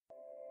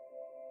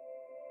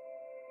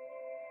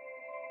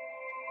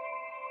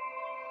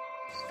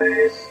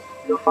Space,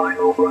 the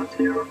final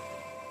frontier.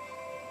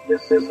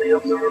 This is the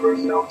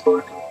Observer's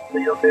Notebook,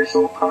 the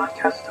official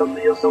podcast of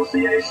the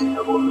Association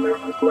of Lunar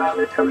and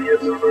Planetary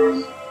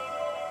Observers.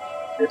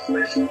 Its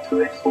mission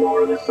to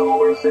explore the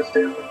solar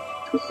system,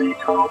 to seek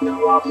out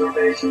new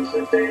observations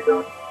and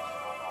data,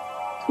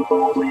 to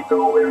boldly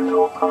go where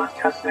no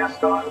podcast has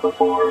gone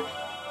before.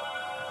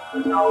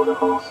 And now the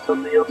host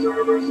of the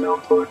Observer's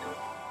Notebook,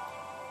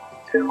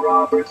 Tim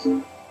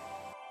Robertson.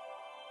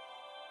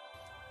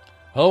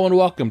 Hello and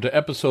welcome to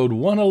episode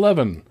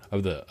 111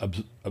 of the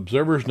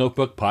Observer's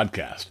Notebook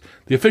podcast,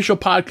 the official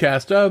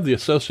podcast of the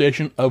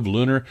Association of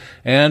Lunar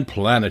and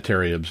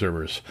Planetary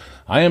Observers.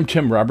 I am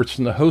Tim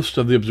Robertson, the host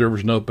of the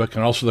Observer's Notebook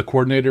and also the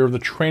coordinator of the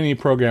training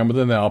program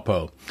within the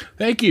ALPO.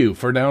 Thank you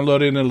for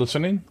downloading and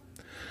listening.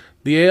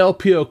 The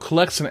ALPO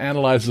collects and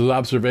analyzes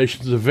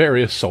observations of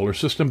various solar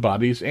system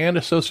bodies and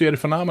associated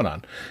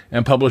phenomenon,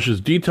 and publishes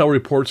detailed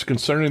reports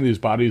concerning these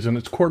bodies in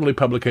its quarterly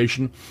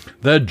publication,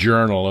 the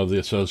Journal of the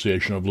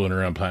Association of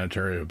Lunar and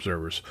Planetary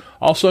Observers,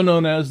 also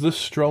known as the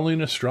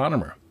Strolling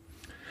Astronomer.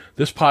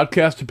 This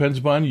podcast depends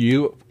upon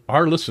you,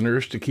 our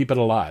listeners, to keep it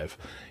alive.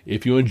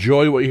 If you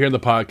enjoy what you hear in the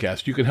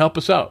podcast, you can help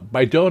us out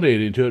by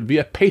donating to it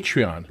via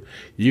Patreon.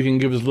 You can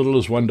give as little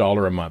as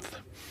 $1 a month.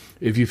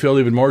 If you feel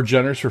even more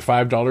generous, for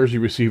 $5, you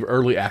receive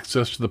early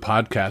access to the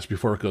podcast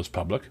before it goes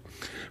public.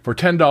 For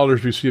 $10, you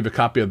receive a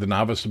copy of the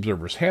Novice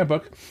Observer's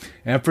Handbook.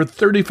 And for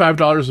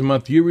 $35 a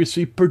month, you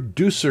receive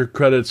producer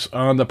credits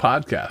on the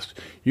podcast.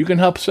 You can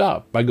help us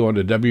out by going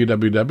to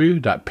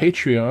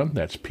www.patreon,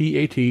 that's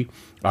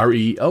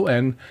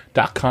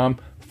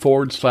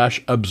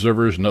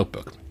patreon.com/Observer's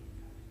Notebook.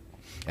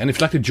 And if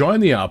you'd like to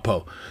join the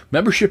ALPO,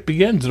 membership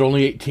begins at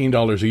only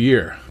 $18 a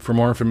year. For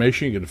more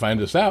information, you can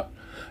find us out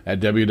at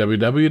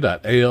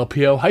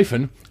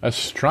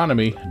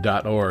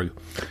www.alpo-astronomy.org.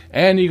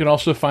 And you can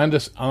also find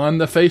us on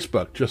the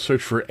Facebook. Just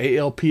search for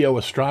ALPO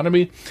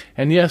Astronomy.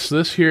 And yes,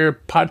 this here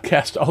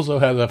podcast also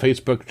has a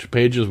Facebook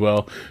page as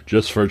well.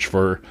 Just search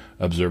for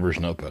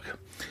Observer's Notebook.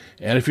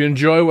 And if you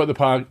enjoy what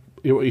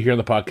you hear in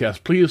the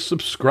podcast, please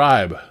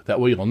subscribe. That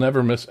way you'll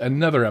never miss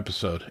another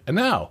episode. And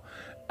now,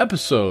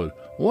 episode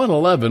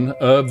 111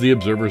 of the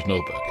Observer's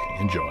Notebook.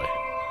 Enjoy.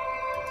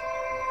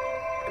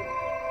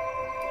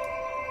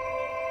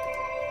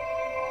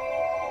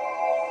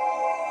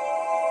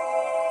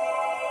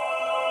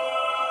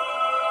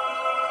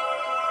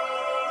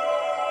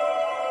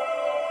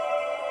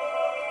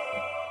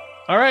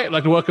 All right, I'd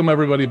like to welcome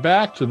everybody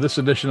back to this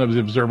edition of the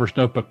Observer's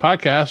Notebook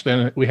podcast,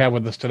 and we have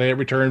with us today a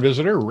return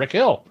visitor, Rick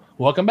Hill.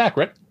 Welcome back,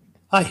 Rick.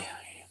 Hi.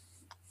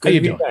 How you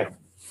doing? Back.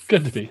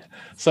 Good to be.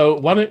 So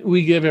why don't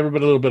we give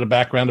everybody a little bit of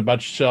background about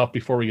yourself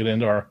before we get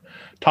into our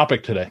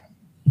topic today?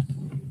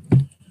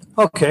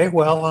 Okay,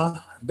 well,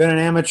 I've been an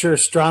amateur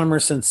astronomer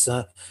since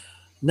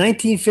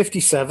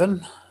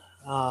 1957,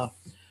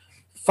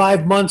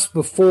 5 months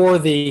before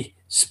the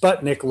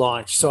Sputnik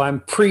launch, so I'm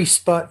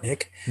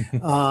pre-Sputnik.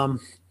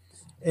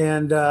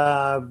 And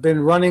been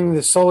running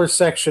the solar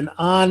section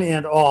on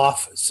and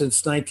off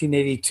since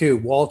 1982.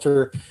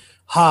 Walter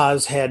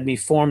Haas had me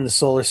form the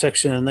solar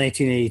section in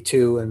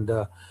 1982, and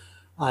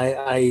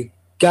I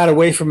got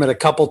away from it a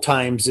couple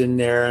times in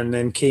there and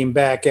then came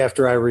back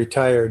after I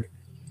retired.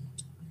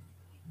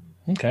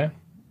 Okay.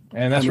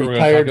 And that's I'm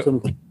retired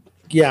from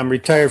I'm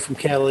retired from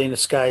Catalina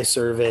Sky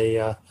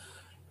Survey.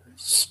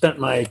 Spent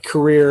my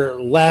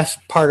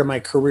last part of my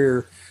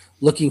career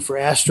looking for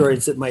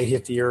asteroids that might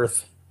hit the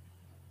Earth.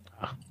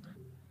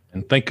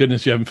 And thank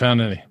goodness you haven't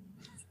found any.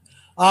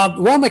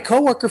 Well, my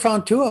coworker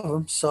found 2 of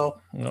them. So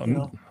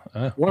one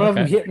of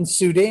them hit in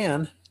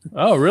Sudan.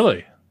 Oh,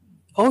 really?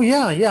 Oh,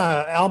 yeah.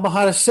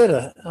 Al-Mahada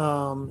Sitta.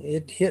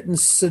 It hit in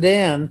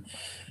Sudan,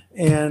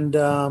 and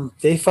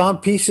they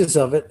found pieces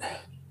of it.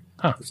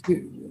 Huh.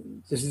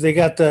 They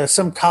got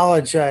some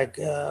college, I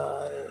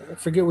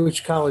forget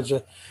which college,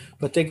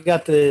 but they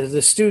got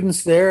the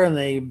students there, and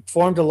they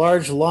formed a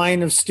large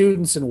line of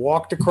students and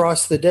walked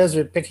across the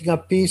desert picking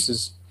up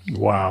pieces.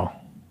 Wow.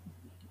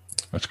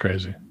 That's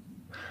crazy.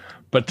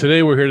 But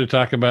today we're here to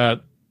talk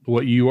about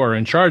what you are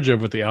in charge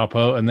of with the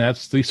ALPO, and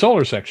that's the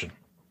solar section.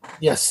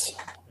 Yes.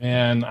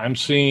 And I'm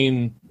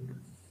seeing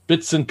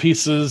bits and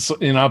pieces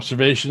in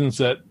observations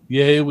that,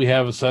 yay, we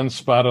have a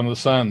sunspot on the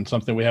sun,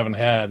 something we haven't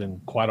had in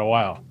quite a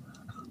while.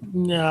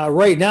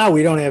 Right now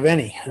we don't have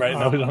any. Right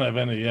now we don't have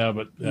any,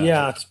 but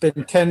it's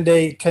been 10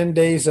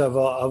 days of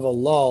a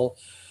lull.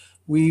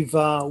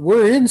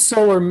 We're in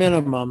solar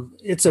minimum.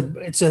 It's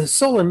a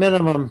solar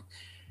minimum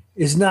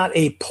is not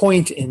a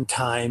point in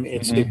time.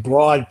 It's a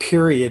broad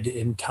period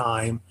in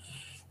time.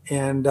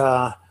 And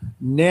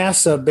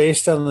NASA,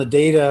 based on the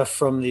data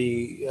from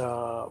the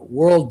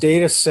World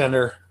Data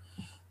Center,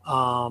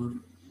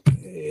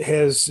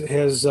 has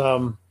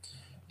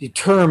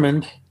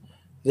determined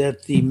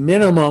that the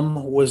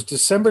minimum was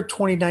December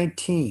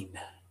 2019.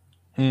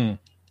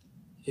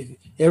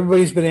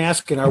 Everybody's been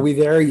asking, are we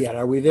there yet?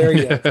 Are we there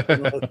yet?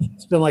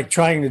 It's been like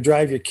trying to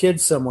drive your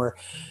kids somewhere.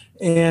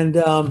 And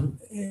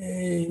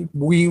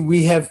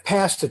we have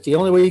passed it. The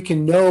only way you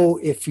can know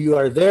if you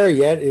are there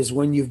yet is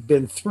when you've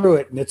been through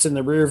it and it's in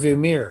the rearview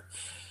mirror.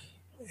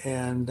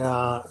 And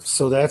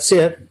so that's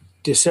it,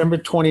 December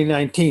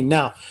 2019.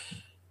 Now,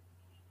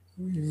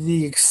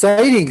 the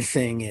exciting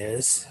thing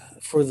is,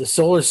 for the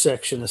solar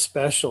section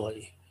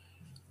especially,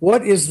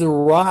 what is the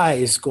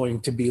rise going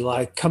to be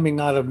like coming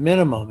out of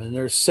minimum? And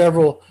there's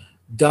several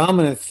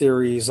dominant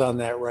theories on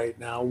that right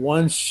now.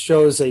 One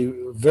shows a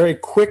very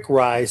quick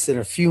rise in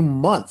a few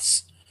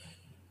months,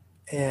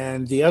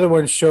 and the other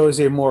one shows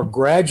a more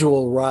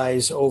gradual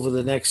rise over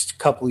the next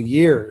couple of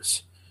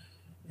years.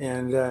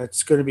 And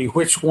it's going to be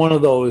which one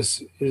of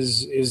those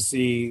is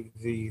the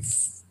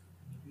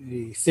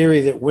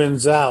theory that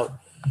wins out.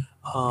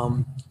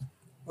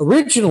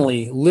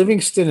 Originally,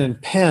 Livingston and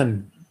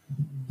Penn,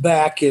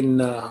 back in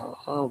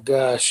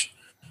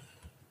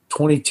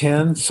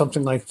 2010,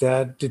 something like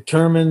that,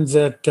 determined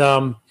that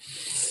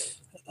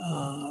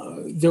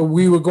that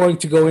we were going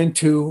to go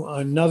into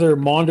another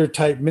Maunder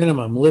type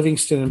minimum.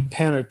 Livingston and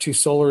Penn are two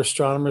solar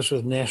astronomers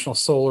with National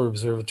Solar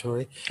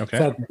Observatory. Okay.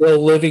 In fact,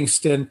 Bill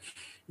Livingston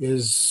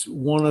is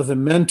one of the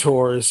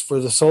mentors for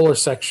the solar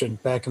section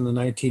back in the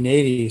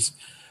 1980s.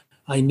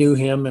 I knew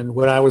him, and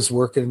when I was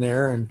working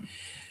there, and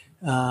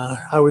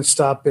I would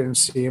stop in and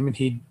see him, and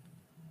he'd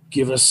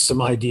give us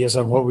some ideas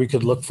on what we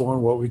could look for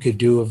and what we could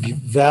do of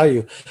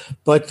value.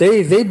 But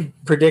they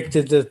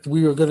predicted that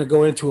we were going to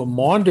go into a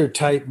Maunder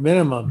type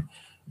minimum.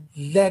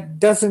 That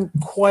doesn't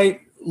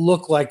quite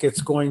look like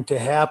it's going to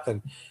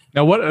happen.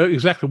 Now, what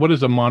is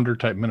a Maunder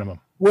type minimum?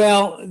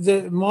 Well,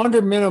 the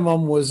Maunder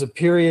minimum was a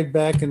period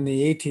back in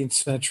the 18th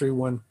century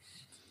when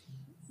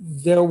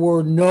there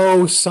were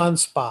no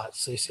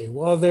sunspots. They say,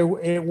 well,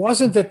 it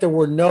wasn't that there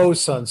were no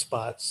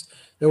sunspots.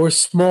 There were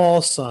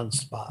small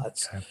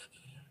sunspots, okay,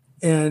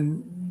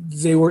 and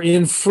they were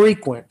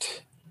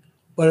infrequent,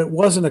 but it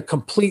wasn't a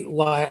complete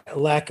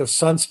lack of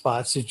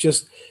sunspots. It's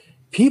just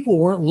people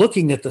weren't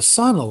looking at the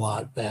sun a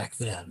lot back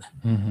then.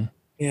 Mm-hmm.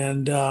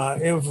 And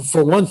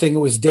for one thing, it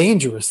was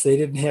dangerous. They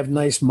didn't have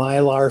nice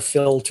Mylar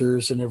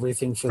filters and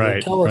everything for their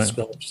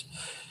telescopes.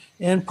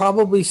 Right. And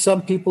probably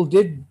some people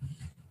did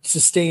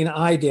sustain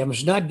eye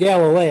damage, not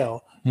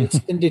Galileo. Mm-hmm. It's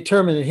been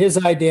determined that his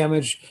eye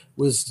damage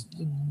was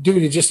due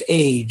to just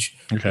age.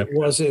 Okay.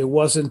 It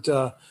wasn't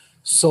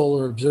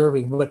solar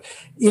observing. But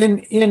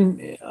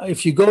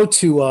if you go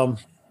to,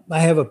 I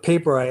have a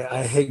paper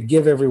I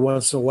give every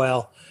once in a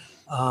while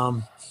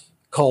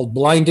called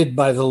Blinded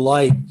by the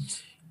Light.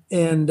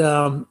 And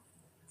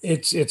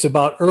it's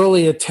about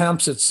early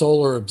attempts at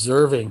solar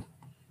observing.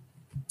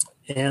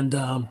 And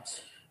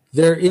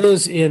there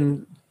is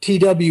in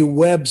T.W.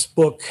 Webb's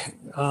book,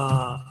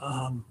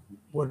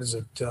 what is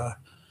it?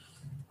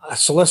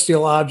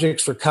 Celestial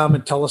Objects for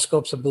Common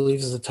Telescopes, I believe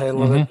is the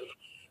title of it.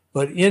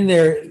 But in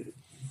there,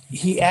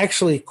 he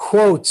actually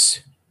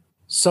quotes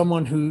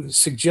someone who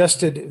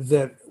suggested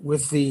that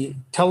with the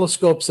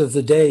telescopes of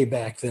the day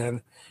back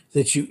then,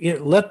 that you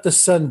let the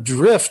sun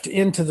drift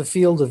into the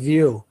field of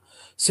view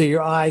so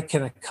your eye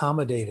can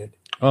accommodate it.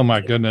 Oh,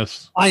 my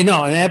goodness. I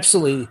know, and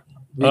absolutely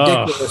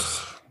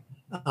ridiculous.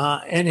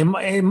 And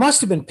it must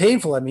have been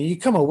painful. I mean, you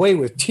come away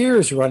with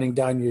tears running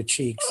down your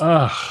cheeks.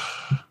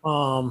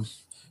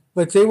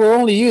 But they were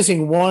only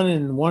using 1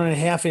 and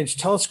 1.5 inch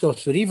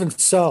telescopes. But even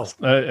so,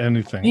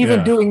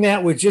 doing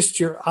that with just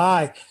your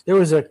eye, there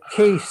was a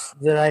case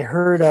that I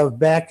heard of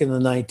back in the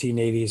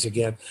 1980s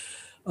again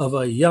of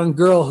a young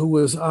girl who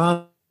was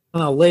on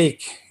a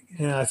lake.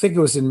 I think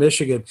it was in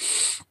Michigan,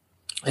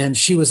 and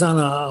she was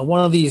on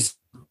one of these,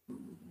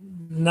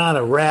 not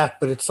a raft,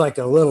 but it's like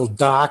a little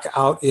dock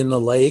out in the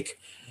lake.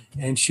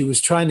 And she was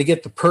trying to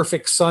get the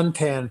perfect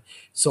suntan.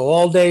 So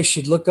all day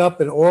she'd look up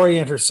and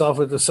orient herself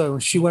with the sun.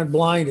 She went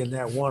blind in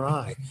that one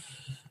eye.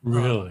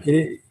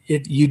 Really?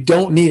 You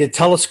don't need a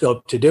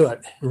telescope to do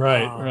it.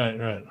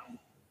 Right.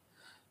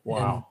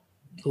 Wow.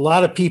 A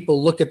lot of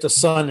people look at the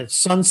sun at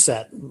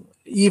sunset.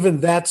 Even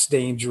that's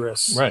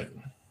dangerous. Right.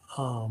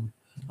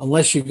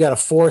 Unless you've got a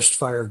forest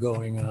fire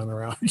going on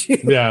around you.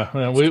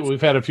 Yeah. We've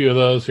had a few of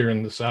those here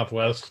in the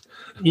Southwest.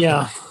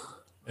 Yeah.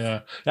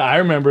 Yeah, I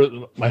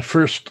remember my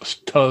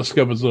first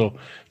telescope was a little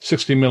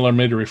 60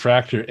 millimeter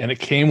refractor, and it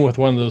came with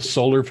one of those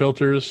solar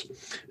filters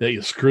that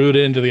you screwed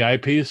into the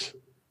eyepiece.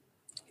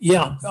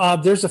 Yeah,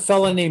 there's a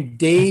fellow named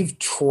Dave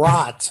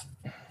Trott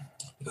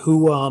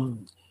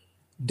who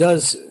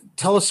does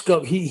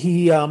telescope.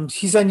 He's on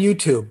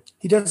YouTube.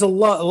 He does a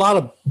lot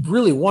of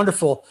really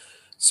wonderful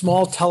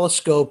small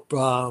telescope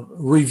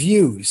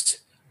reviews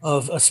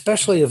of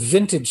especially of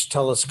vintage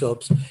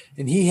telescopes.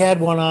 And he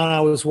had one on I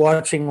was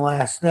watching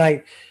last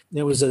night.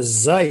 There was a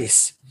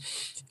Zeiss.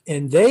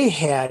 And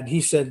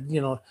he said,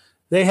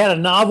 they had a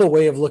novel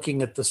way of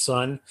looking at the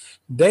sun.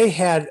 They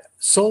had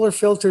solar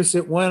filters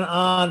that went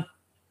on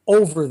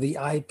over the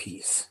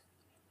eyepiece.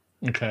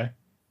 Okay.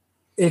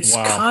 It's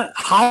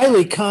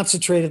highly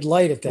concentrated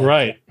light at that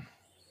right point.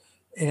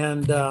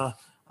 And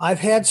I've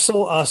had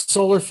a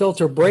solar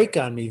filter break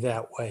on me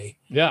that way.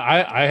 Yeah,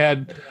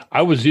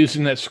 I was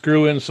using that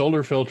screw-in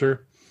solar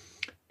filter,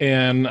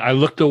 and I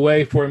looked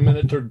away for a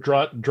minute to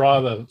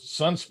draw the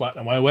sunspot.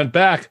 And when I went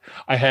back,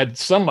 I had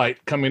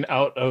sunlight coming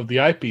out of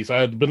the eyepiece. I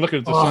had been looking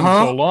at the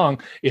sun so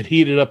long, it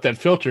heated up that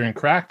filter and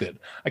cracked it.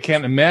 I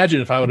can't imagine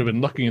if I would have been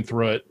looking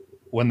through it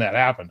when that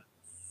happened.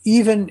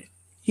 Even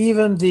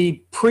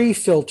the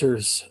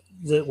pre-filters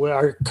that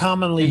are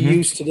commonly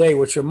used today,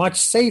 which are much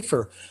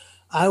safer.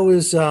 I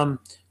was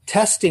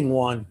testing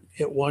one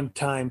at one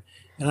time,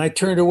 and I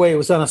turned away. It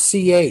was on a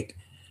C8,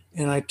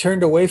 and I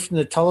turned away from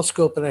the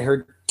telescope, and I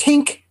heard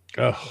tink.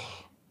 Oh.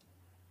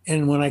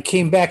 And when I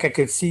came back, I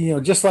could see,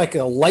 just like a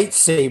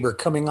lightsaber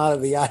coming out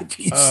of the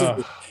eyepiece.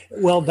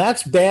 Well,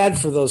 that's bad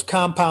for those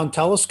compound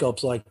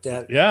telescopes like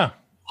that. Yeah.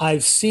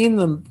 I've seen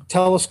the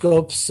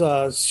telescopes,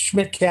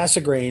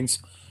 Schmidt-Cassegrains,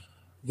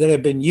 that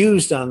have been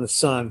used on the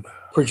sun,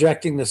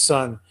 projecting the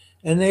sun,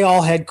 and they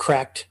all had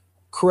cracked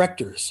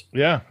correctors.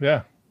 Yeah,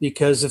 yeah.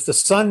 Because if the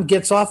sun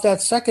gets off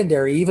that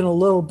secondary even a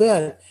little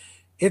bit,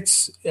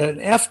 it's an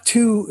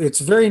F2, it's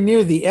very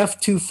near the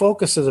F2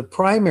 focus of the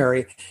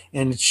primary,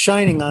 and it's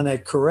shining on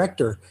that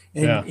corrector.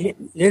 And it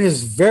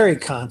is very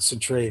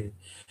concentrated.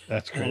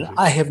 That's crazy. And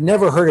I have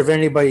never heard of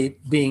anybody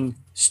being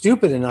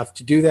stupid enough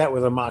to do that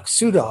with a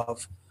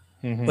Maksudov,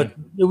 but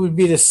it would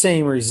be the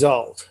same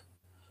result.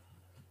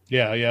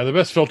 Yeah, yeah. The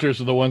best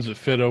filters are the ones that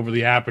fit over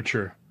the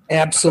aperture.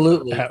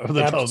 Absolutely.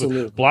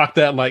 Absolutely. Block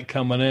that light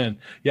coming in.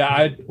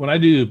 Yeah, when I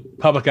do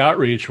public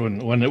outreach, when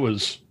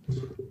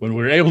we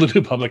were able to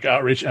do public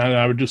outreach and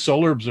I would do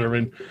solar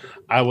observing,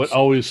 I would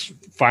always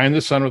find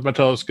the sun with my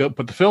telescope,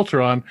 put the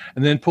filter on,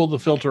 and then pull the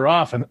filter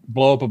off and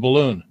blow up a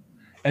balloon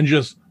and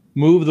just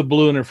move the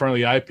balloon in front of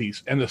the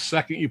eyepiece. And the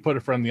second you put it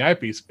in front of the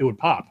eyepiece, it would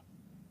pop.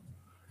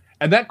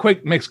 And that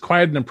makes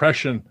quite an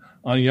impression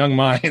on young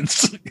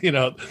minds.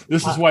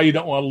 This is why you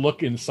don't want to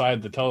look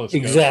inside the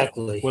telescope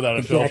without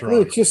a filter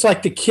on. It's just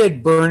like the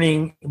kid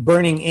burning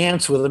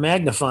ants with a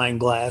magnifying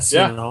glass.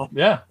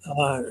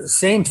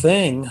 Same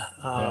thing.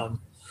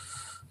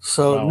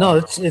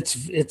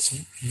 It's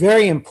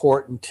very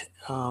important.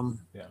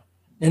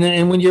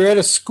 And when you're at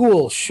a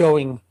school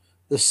showing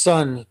the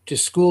sun to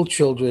school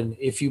children,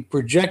 if you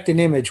project an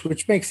image,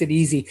 which makes it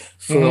easy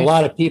for a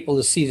lot of people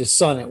to see the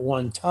sun at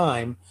one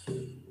time,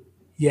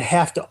 you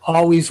have to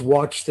always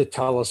watch the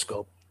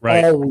telescope.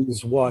 Right.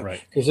 Always watch.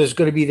 Right. Because there's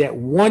going to be that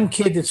one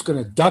kid that's going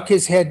to duck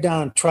his head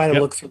down and try to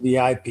look through the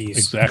eyepiece.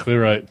 Exactly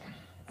right.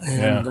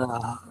 And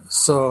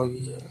so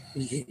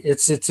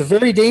it's a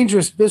very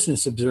dangerous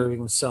business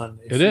observing the sun.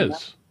 It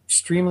is.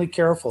 Extremely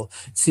careful.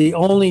 It's the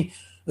only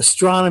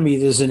astronomy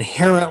that is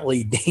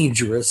inherently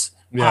dangerous,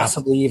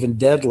 possibly even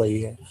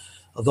deadly,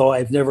 although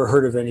I've never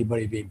heard of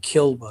anybody being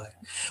killed by it.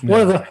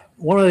 Yeah.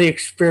 One of the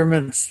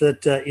experiments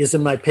that is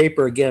in my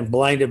paper, again,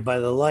 Blinded by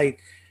the Light,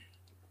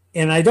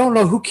 and I don't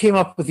know who came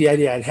up with the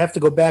idea. I'd have to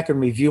go back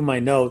and review my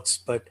notes,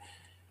 but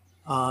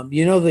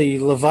the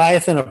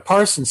Leviathan of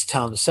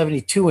Parsonstown, the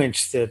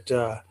 72-inch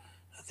that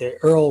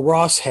Earl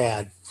Ross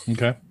had.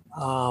 Okay.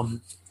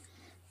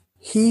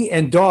 He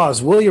and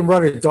Dawes, William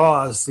Rudder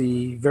Dawes,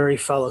 the very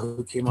fellow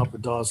who came up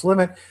with Dawes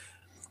Limit,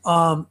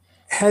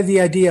 had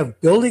the idea of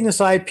building this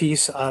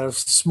eyepiece out of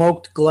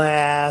smoked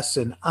glass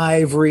and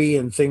ivory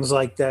and things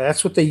like that.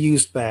 That's what they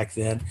used back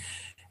then.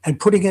 And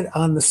putting it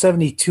on the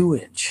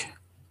 72-inch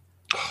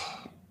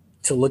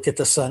to look at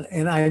the sun.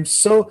 And I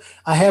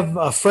have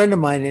a friend of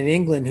mine in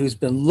England who's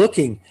been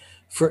looking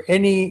for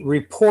any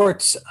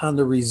reports on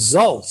the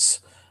results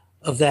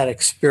of that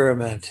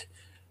experiment,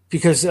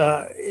 because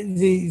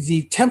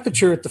the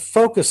temperature at the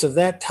focus of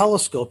that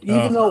telescope,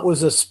 even though it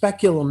was a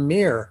speculum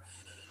mirror,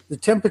 the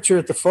temperature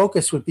at the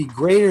focus would be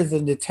greater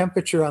than the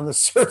temperature on the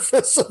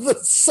surface of the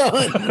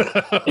sun.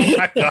 Oh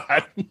my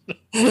God.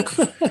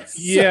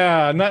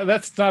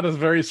 That's not a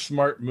very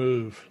smart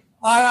move.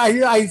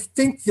 I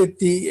think that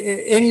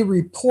any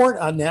report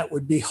on that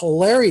would be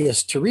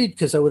hilarious to read,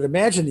 because I would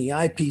imagine the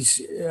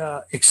eyepiece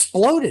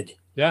exploded.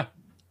 Yeah,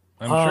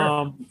 I'm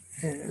sure.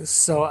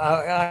 So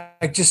I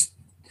just,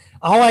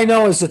 all I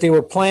know is that they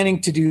were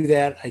planning to do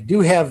that. I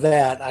do have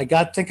that. I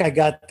think I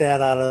got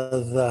that out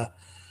of the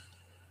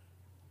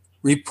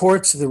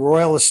reports of the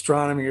Royal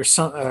Astronomy or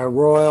some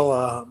Royal.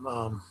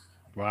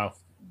 Wow.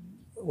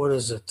 What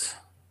is it?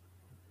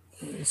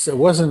 It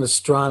wasn't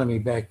astronomy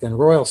back then.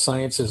 Royal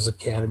Sciences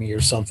Academy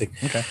or something.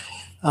 Okay.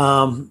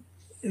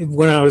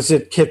 When I was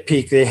at Kitt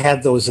Peak, they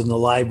had those in the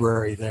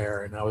library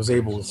there, and I was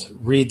able to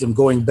read them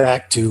going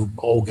back to,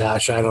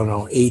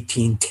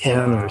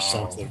 1810 or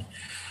something.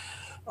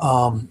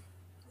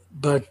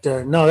 But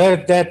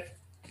that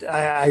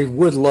I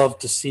would love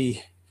to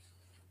see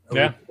a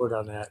report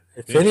on that.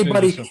 If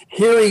anybody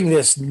hearing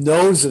this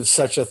knows of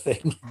such a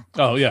thing,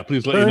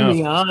 please let turn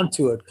me on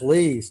to it,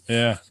 please.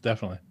 Yeah,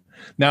 definitely.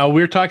 Now,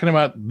 we're talking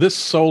about this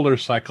solar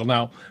cycle.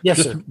 Now,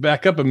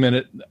 back up a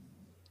minute.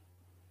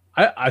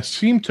 I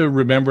seem to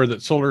remember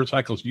that solar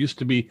cycles used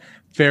to be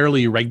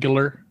fairly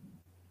regular,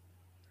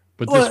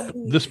 but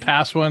this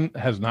past one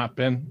has not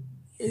been.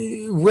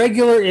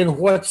 Regular in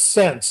what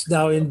sense?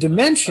 Now, in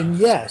dimension,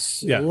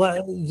 yes.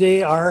 Yeah.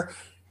 They are,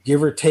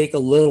 give or take a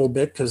little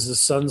bit, because the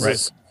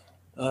sun's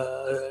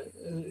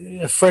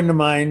a friend of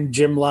mine,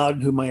 Jim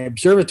Loudon, who my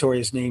observatory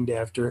is named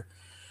after,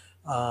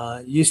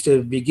 used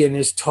to begin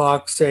his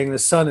talk saying the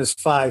sun is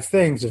five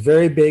things: a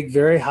very big,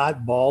 very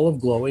hot ball of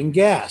glowing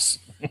gas.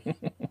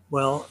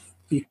 Well,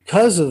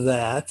 because of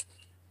that,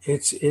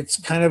 it's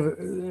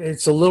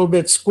a little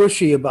bit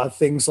squishy about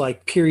things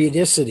like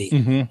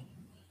periodicity,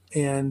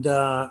 and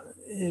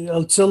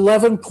it's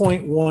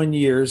 11.1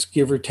 years,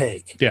 give or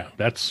take. Yeah,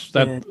 that's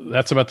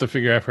about the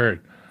figure I've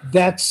heard.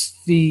 That's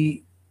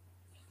the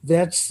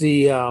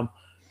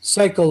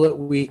cycle that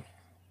we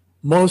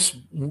most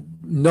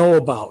know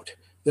about.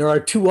 There are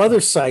two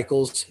other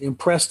cycles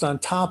impressed on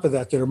top of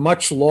that are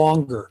much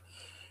longer,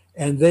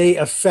 and they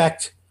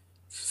affect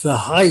the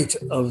height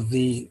of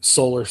the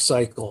solar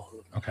cycle.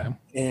 Okay.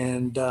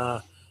 And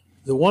the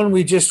one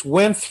we just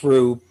went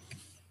through,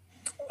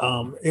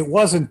 it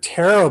wasn't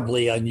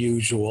terribly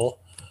unusual.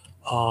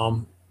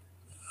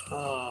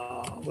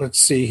 Let's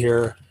see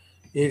here.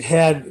 It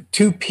had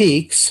two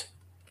peaks,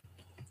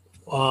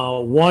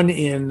 one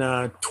in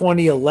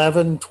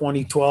 2011,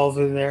 2012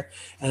 in there,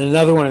 and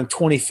another one in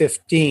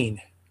 2015.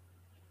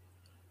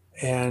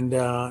 And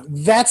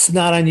that's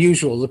not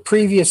unusual. The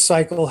previous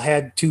cycle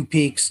had two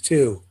peaks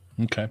too.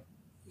 Okay.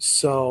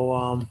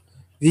 So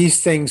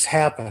these things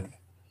happen.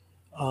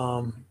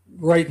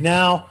 Right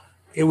now,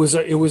 it was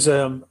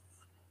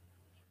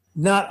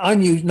not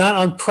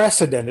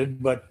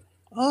unprecedented, but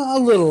a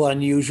little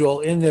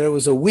unusual in that it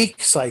was a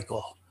weak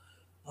cycle.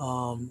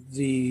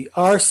 The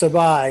R sub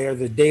I, or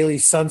the daily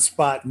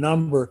sunspot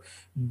number,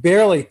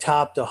 barely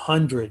topped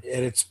 100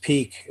 at its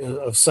peak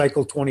of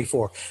cycle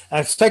 24.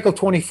 Cycle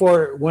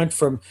 24 went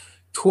from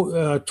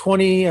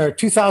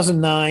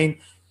 2009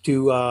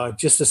 to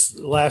just this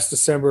last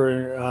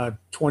December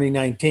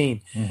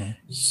 2019.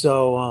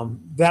 So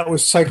that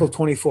was cycle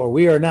 24.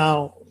 We are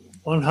now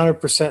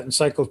 100% in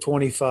cycle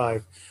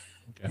 25.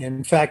 Okay.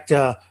 In fact,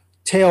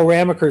 Theo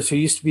Ramekers, who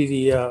used to be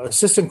the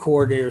assistant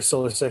coordinator of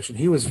Solar Section,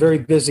 he was very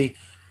busy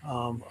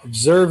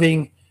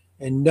observing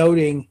and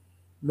noting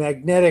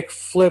magnetic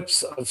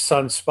flips of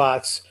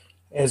sunspots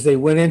as they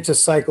went into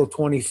cycle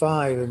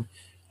 25. And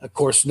of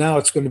course, now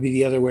it's going to be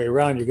the other way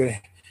around.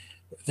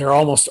 They're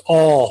almost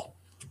all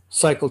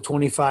cycle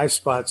 25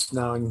 spots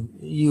now, and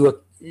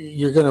you're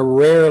going to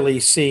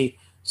rarely see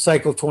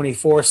cycle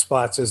 24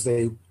 spots as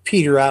they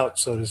peter out,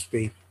 so to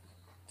speak.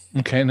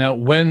 Okay. Now,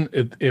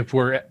 if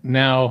we're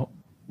now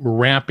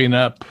ramping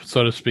up,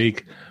 so to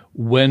speak,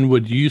 when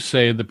would you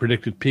say the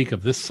predicted peak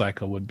of this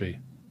cycle would be?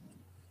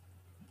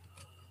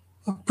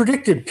 A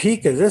predicted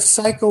peak of this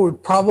cycle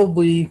would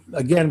probably,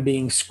 again,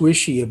 being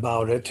squishy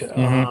about it,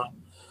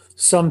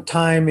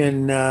 sometime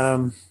in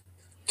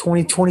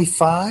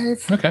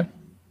 2025. Okay.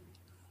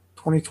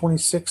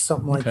 2026,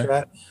 something like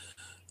that.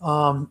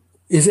 Like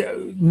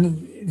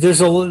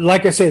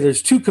I say,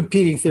 there's two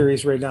competing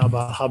theories right now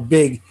about how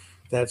big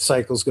that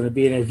cycle is going to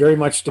be, and it very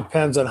much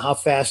depends on how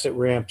fast it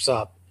ramps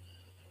up.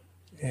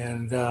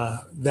 And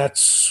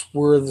that's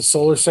where the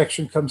solar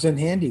section comes in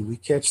handy. We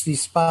catch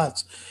these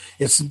spots.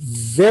 It's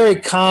very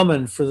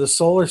common for the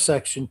solar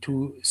section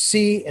to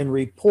see and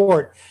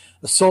report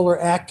a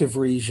solar active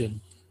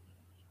region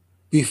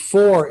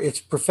before it's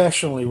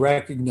professionally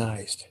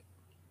recognized.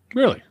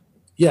 Really?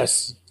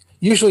 Yes.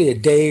 Usually a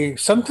day,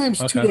 sometimes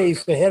 2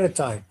 days ahead of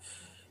time,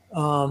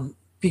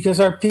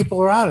 because our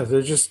people are on it.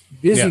 They're just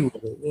busy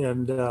with it.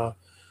 And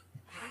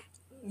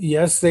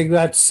yes, they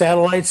got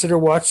satellites that are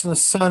watching the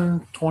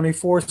sun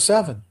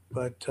 24/7,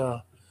 but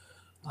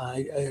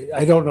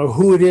I don't know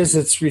who it is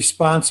that's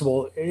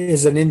responsible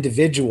as an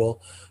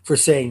individual for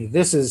saying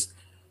this is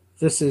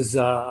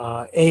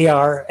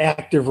AR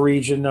active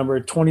region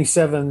number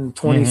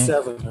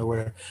 2727 or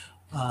whatever.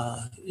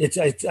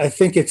 I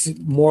think it's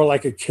more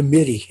like a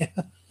committee.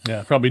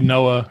 Yeah, probably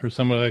NOAA or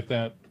something like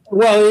that.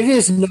 Well, it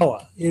is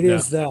NOAA. It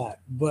is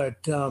that,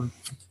 but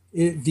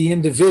the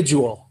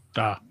individual.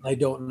 I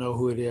don't know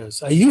who it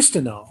is. I used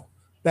to know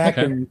back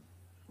in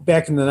the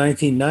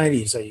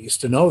 1990s. I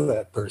used to know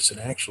that person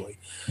actually.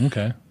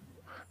 Okay.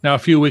 Now, a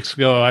few weeks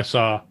ago, I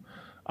saw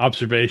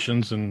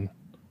observations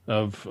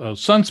of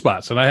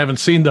sunspots, and I haven't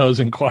seen those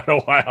in quite a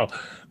while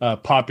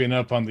popping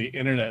up on the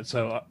internet.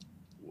 So,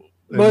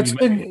 well,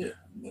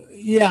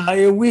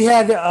 we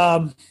had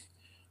a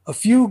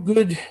few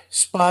good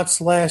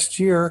spots last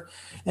year,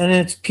 and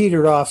it's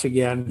petered off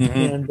again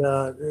and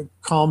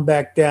calmed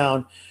back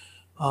down.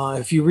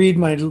 If you read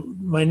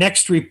my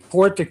next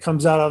report that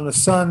comes out on the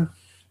sun,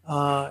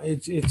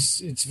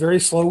 it's very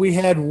slow. We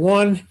had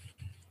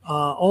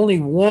only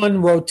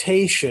one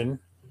rotation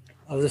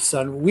of the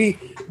sun. We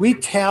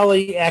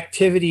tally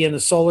activity in the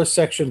solar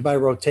section by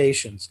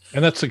rotations,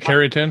 and that's the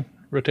Carrington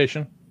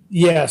rotation.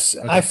 Yes,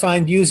 okay. I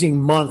find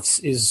using months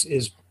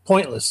is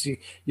pointless.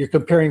 You're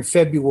comparing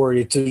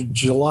February to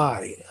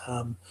July.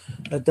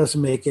 That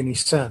doesn't make any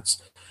sense.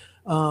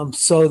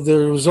 So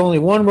there was only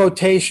one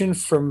rotation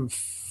from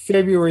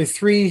February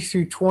 3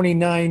 through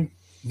 29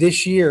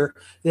 this year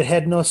that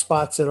had no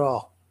spots at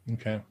all.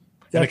 Okay.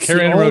 And the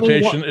Carrington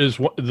rotation is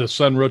the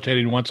sun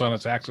rotating once on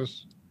its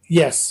axis?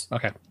 Yes.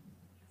 Okay.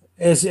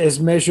 As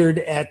measured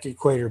at the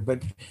equator.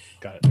 But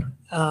got it.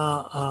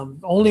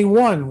 only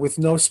one with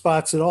no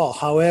spots at all.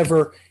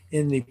 However,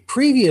 in the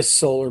previous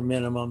solar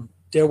minimum,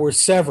 there were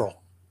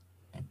several.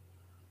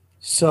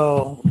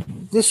 So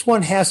this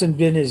one hasn't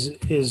been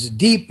as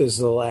deep as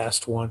the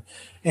last one.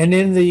 And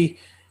in the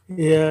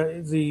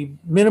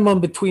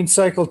minimum between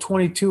cycle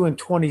 22 and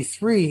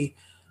 23,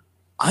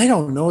 I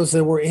don't know if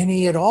there were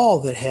any at all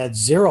that had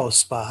 0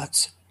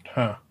 spots.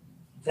 Huh.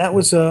 That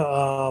was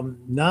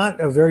not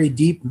a very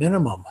deep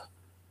minimum.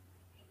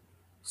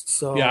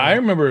 So Yeah, I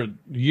remember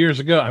years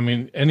ago. I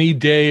mean, any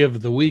day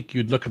of the week,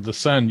 you'd look at the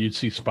sun, you'd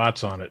see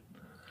spots on it.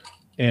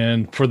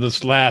 And for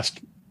this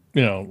last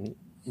minimum,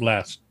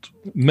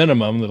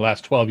 the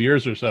last 12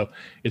 years or so,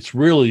 it's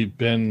really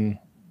been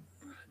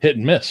hit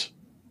and miss.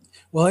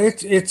 Well,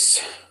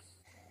 it's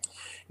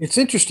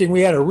interesting. We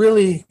had a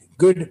really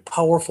good,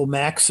 powerful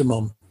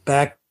maximum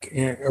back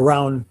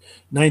around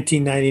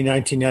 1990,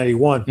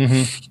 1991.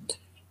 Mm-hmm.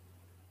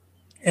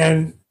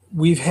 And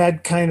we've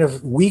had kind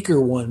of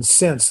weaker ones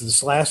since.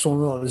 This last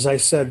one, as I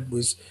said,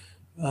 was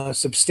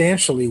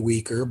substantially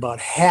weaker, about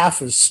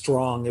half as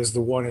strong as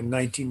the one in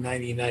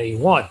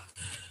 1990-91.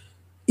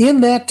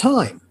 In that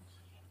time,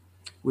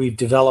 we've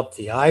developed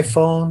the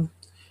iPhone.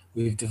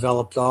 We've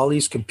developed all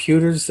these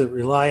computers that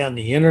rely on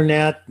the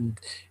internet. And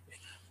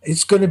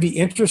it's going to be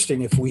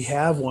interesting if we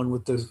have one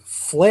with the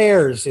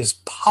flares as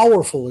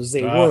powerful as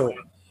they were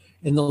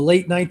in the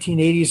late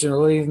 1980s and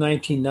early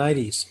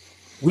 1990s.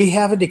 We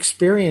haven't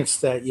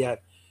experienced that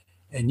yet.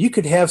 And you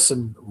could have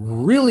some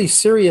really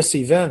serious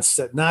events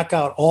that knock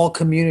out all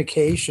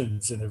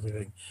communications and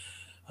everything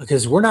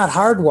because we're not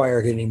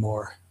hardwired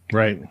anymore.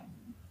 Right.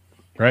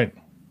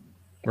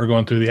 We're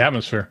going through the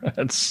atmosphere.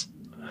 That's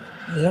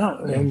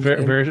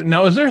very.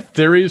 Now, is there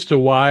theories to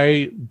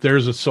why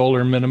there's a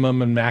solar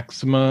minimum and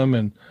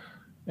maximum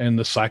and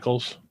the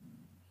cycles?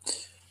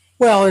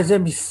 Well,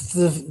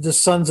 the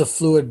sun's a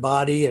fluid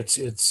body.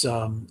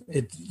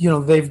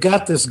 They've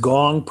got this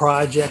GONG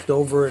project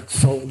over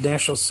at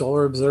National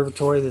Solar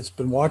Observatory that's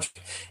been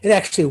watched. It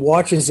actually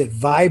watches it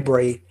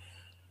vibrate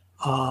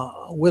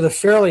with a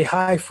fairly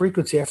high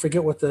frequency. I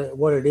forget what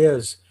it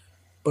is,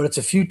 but it's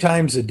a few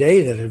times a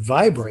day that it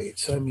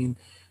vibrates. I mean,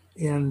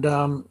 and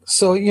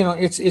so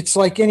it's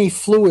like any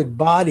fluid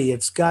body.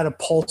 It's got a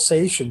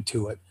pulsation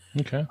to it.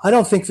 Okay. I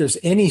don't think there's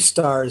any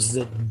stars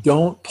that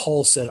don't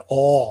pulse at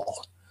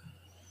all.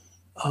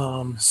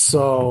 It's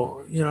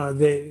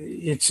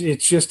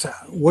just,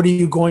 what are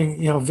you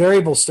going,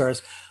 variable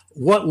stars,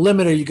 what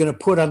limit are you going to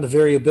put on the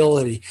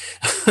variability?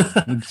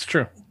 It's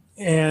true.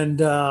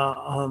 And,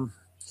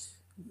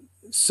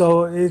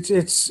 so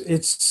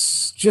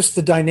it's just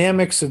the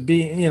dynamics of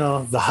being,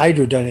 the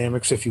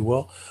hydrodynamics, if you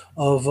will,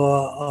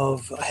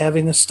 of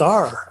having a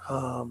star,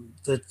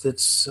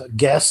 that's a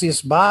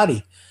gaseous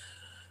body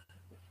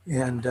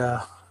and,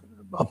 a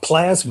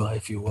plasma,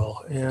 if you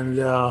will. And,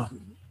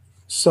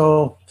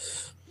 so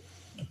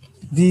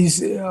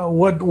these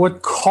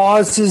what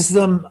causes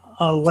them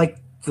like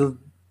the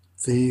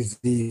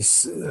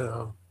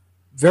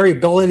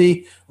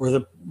variability or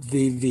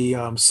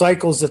the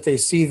cycles that they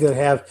see that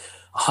have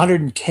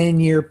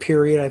 110-year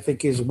period, I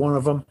think is one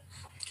of them.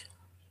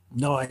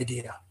 No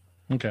idea.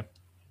 Okay.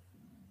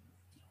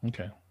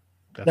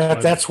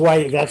 That's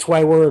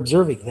why we're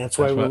observing. That's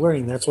why we're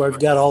learning. That's why we've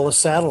got all the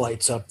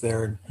satellites up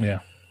there. Yeah.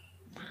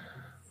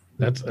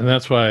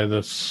 That's why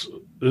the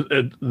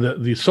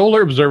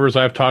solar observers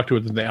I've talked to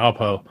within the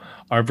Alpo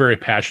are very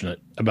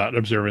passionate about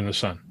observing the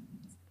sun.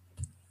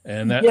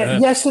 And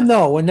yes and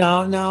no. And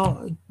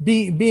now,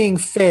 being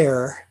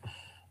fair,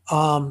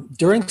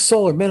 during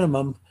solar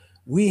minimum,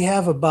 we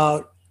have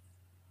about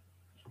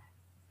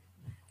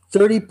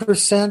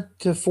 30%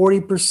 to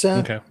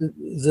 40%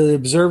 the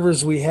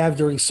observers we have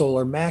during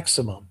solar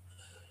maximum.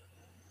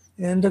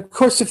 And of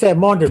course, if that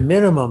Maunder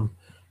minimum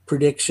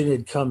prediction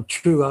had come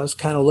true, I was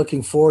kind of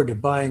looking forward to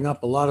buying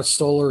up a lot of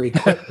solar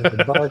equipment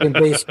at bargain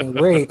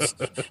basement rates.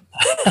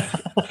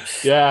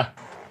 Yeah.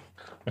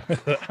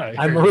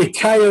 I'm a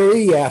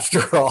retiree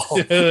after all.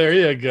 Yeah, there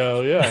you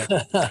go. Yeah.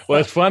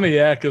 Well, it's funny,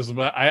 because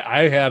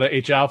I had a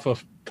H alpha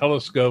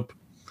telescope,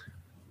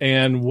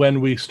 and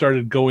when we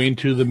started going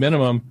to the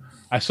minimum,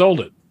 I sold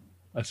it.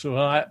 I said,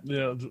 well, I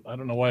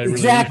don't know why I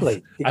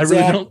really I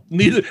really don't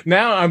need it.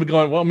 Now I'm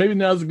going, well, maybe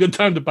now's a good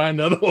time to buy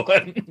another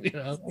one.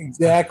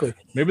 Exactly.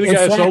 Maybe the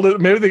guy sold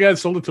it. Maybe the guy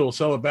sold it to will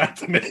sell it back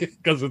to me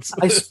because it's.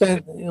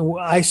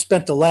 I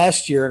spent the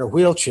last year in a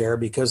wheelchair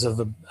because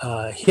of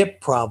a hip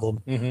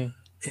problem, and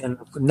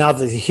now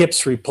that the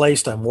hip's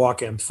replaced, I'm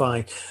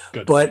fine.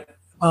 Good. But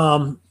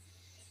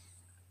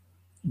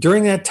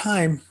during that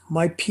time,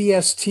 my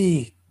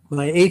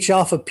H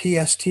alpha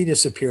PST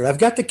disappeared. I've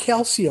got the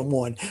calcium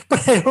one,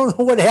 but I don't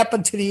know what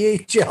happened to the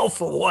H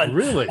alpha one.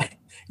 Really?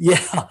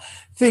 Yeah.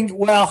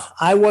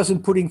 I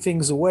wasn't putting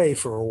things away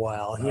for a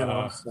while,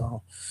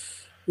 so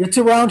it's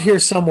around here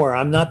somewhere.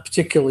 I'm not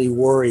particularly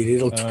worried.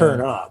 It'll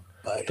turn up.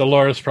 But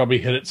Dolores probably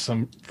hit it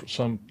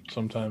sometime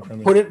for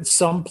me. Put it in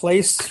some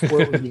place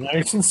where it would be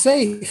nice and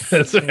safe.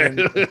 That's right.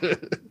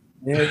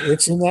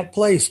 It's in that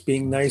place,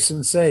 being nice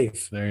and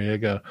safe. There you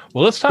go.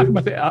 Well, let's talk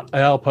about the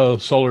Alpo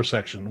solar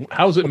section.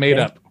 How's it made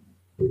up?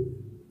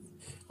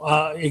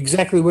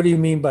 Exactly. What do you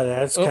mean by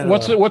that? It's kind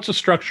What's the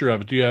structure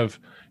of it? Do you have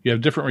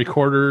different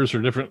recorders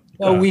or different?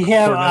 We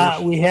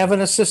have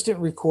an assistant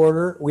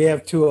recorder. We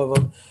have two of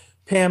them.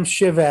 Pam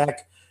Shivak.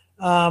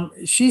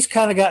 She's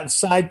kind of gotten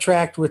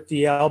sidetracked with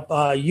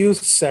the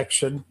youth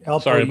section.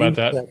 Sorry about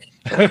that.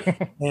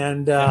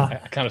 And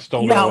I kind of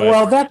stole. Yeah,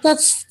 well,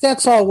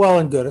 that's all well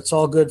and good. It's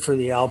all good for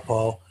the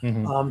Alpo.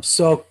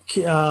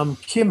 Mm-hmm.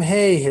 Kim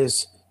Hay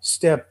has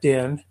stepped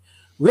in.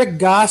 Rick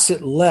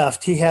Gossett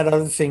left. He had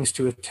other things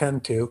to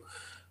attend to.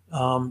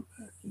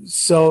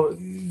 So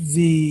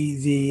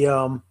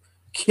the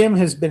Kim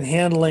has been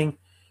handling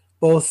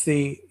both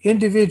the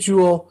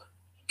individual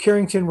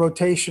Carrington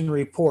rotation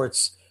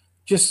reports,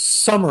 just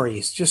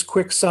summaries, just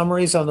quick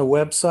summaries on the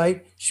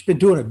website. She's been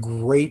doing a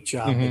great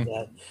job with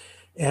that.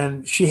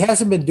 And she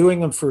hasn't been doing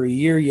them for a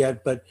year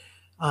yet, but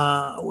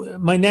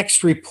my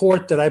next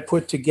report that I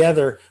put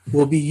together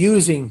will be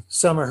using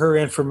some of her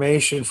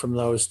information from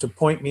those to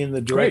point me in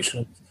the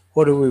direction. Great.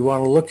 What do we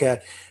want to look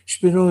at?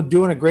 She's been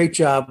doing a great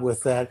job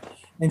with that.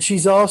 And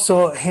she's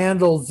also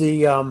handled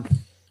the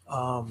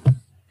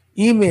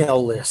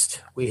email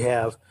list we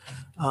have.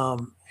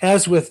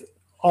 As with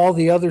all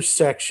the other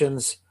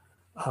sections,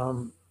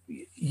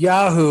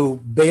 Yahoo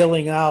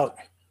bailing out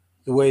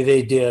the way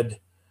they did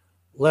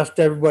left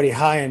everybody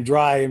high and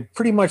dry, and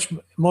pretty much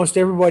most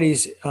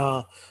everybody's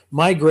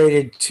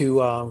migrated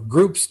to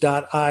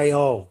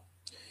groups.io.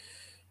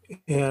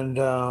 And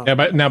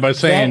by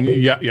saying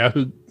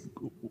Yahoo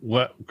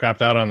what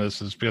crapped out on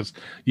this is because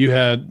you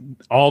had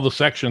all the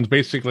sections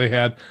basically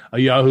had a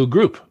Yahoo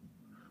group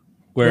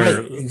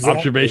where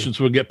observations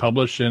would get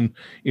published and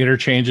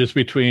interchanges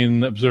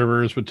between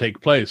observers would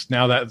take place.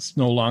 Now that's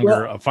no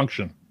longer a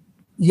function.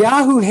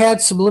 Yahoo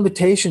had some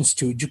limitations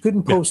to it. You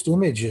couldn't post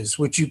images,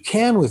 which you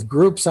can with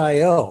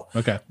Groups.io,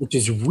 which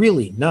is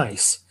really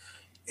nice.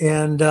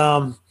 And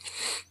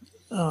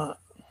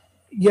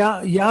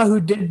Yahoo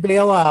did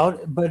bail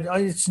out, but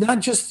it's not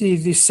just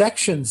the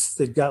sections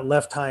that got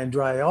left high and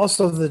dry.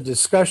 Also, the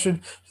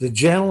discussion, the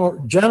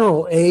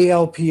general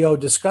ALPO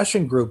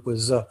discussion group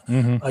was a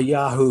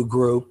Yahoo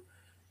group,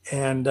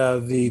 and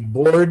the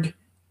board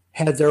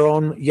had their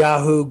own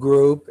Yahoo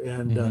group,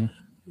 and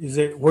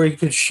where you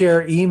could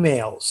share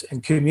emails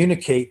and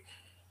communicate.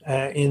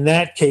 In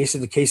that case,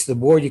 in the case of the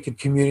board, you could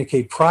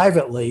communicate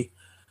privately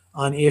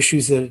on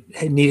issues that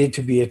needed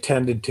to be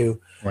attended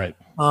to. Right.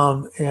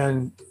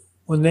 And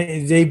when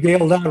they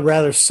bailed out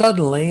rather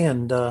suddenly,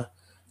 and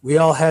we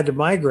all had to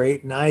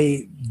migrate, and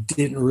I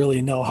didn't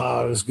really know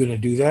how I was going to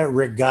do that.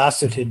 Rick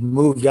Gossett had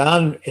moved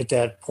on at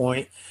that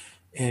point,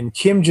 and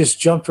Kim just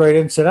jumped right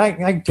in and said, I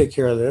can take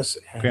care of this.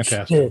 And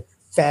fantastic. She did a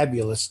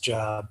fabulous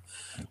job.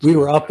 We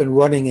were up and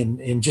running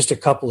in just a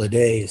couple of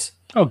days.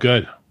 Oh,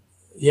 good.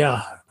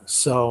 Yeah.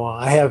 So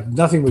I have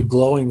nothing but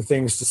glowing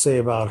things to say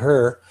about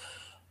her.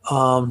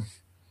 Of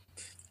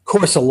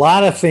course, a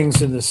lot of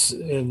things in the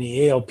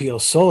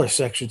ALPO solar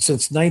section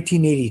since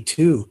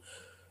 1982,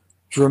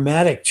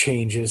 dramatic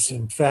changes.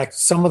 In fact,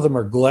 some of them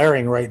are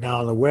glaring right now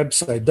on the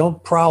website.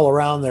 Don't prowl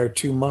around there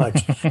too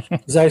much,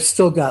 because I've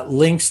still got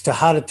links to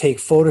how to take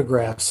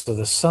photographs of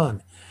the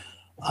sun.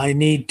 I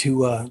need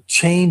to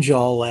change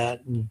all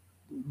that and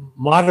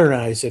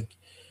modernize it,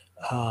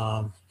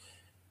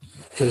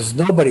 because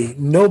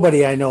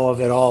nobody I know of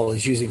at all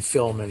is using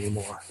film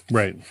anymore.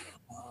 Right.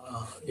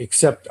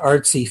 Except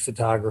artsy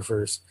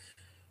photographers.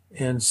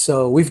 And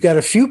so we've got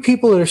a few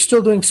people that are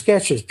still doing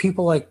sketches,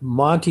 people like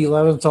Monty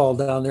Leventhal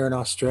down there in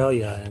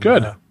Australia. And,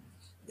 good.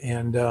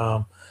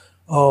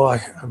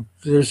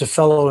 There's a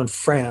fellow in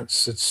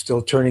France that's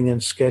still turning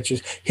in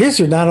sketches. His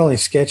are not only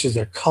sketches,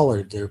 they're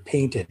colored, they're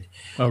painted.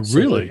 Oh, so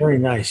really? Very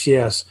nice,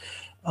 yes.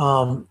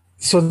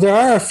 So there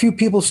are a few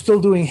people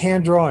still doing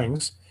hand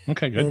drawings.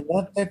 Okay, good.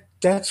 And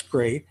that's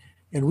great.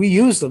 And we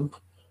use them.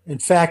 In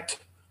fact,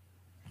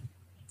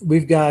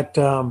 we've got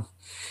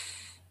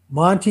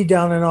Monty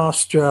down in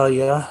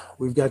Australia.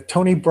 We've got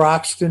Tony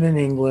Broxton in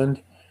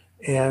England.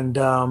 And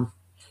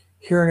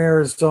here in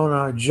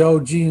Arizona, Joe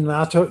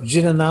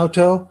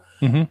Ginanato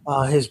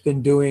has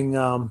been doing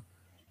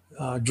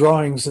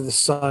drawings of the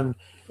sun.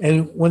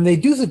 And when they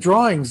do the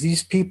drawings,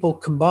 these people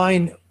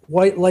combine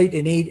white light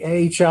and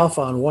H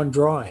alpha on one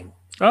drawing.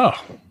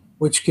 Oh.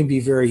 Which can be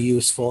very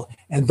useful.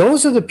 And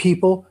those are the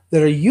people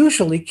that are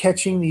usually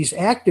catching these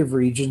active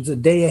regions a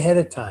day ahead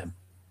of time.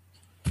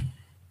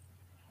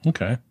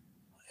 Okay.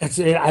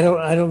 I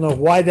don't know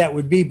why that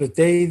would be, but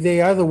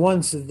they are the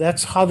ones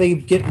that's how they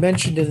get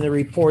mentioned in the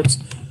reports.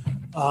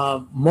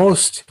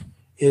 Most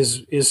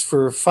is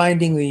for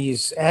finding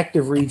these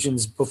active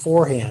regions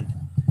beforehand.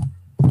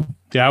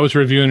 Yeah, I was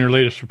reviewing your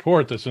latest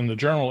report that's in the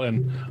journal,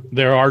 and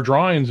there are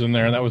drawings in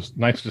there, and that was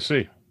nice to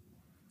see.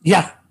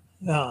 Yeah.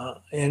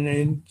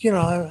 And you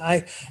know,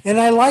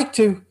 I like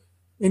to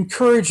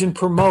encourage and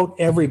promote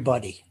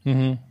everybody.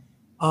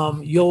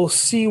 You'll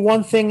see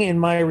one thing in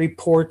my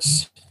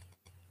reports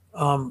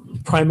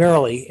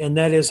primarily, and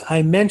that is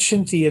I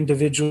mentioned the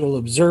individual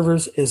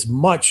observers as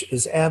much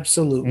as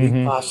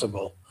absolutely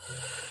possible.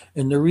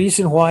 And the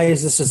reason why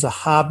is this is a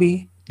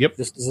hobby. Yep.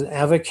 This is an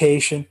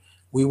avocation.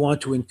 We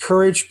want to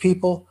encourage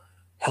people,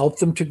 help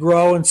them to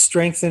grow and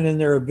strengthen in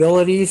their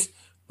abilities,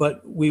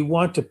 but we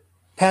want to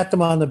pat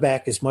them on the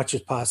back as much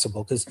as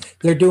possible because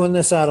they're doing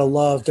this out of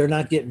love. They're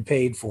not getting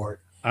paid for it.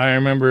 I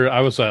remember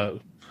I was a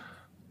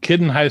kid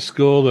in high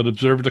school that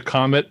observed a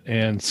comet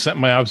and sent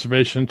my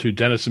observation to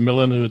Dennis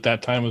Millen, who at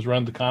that time was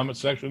running the comet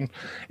section,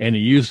 and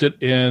he used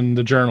it in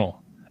the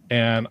journal.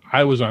 And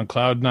I was on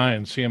cloud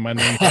nine seeing my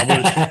name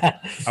published.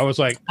 I was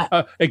like,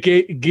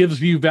 it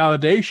gives you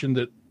validation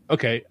that,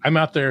 okay, I'm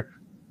out there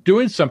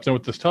doing something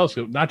with this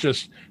telescope, not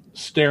just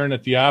staring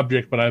at the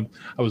object, but I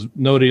was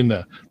noting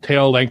the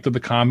tail length of the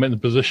comet and the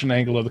position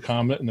angle of the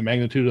comet and the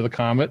magnitude of the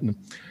comet. And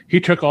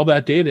he took all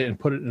that data and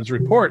put it in his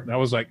report. And I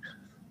was like,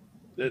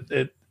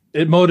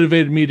 it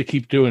motivated me to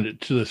keep doing it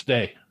to this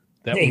day.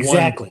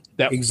 Exactly.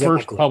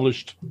 First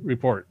published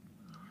report,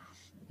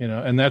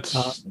 and that's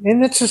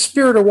the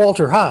spirit of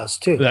Walter Haas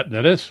too.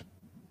 That is,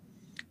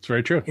 it's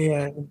very true.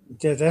 Yeah,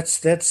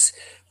 that's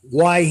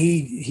why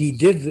he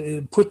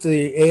did put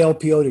the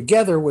ALPO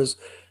together, was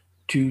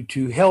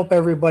to help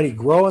everybody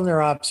grow in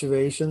their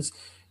observations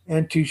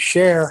and to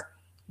share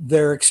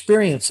their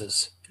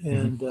experiences.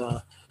 And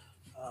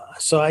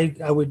so I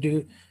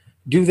would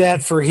do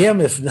that for him,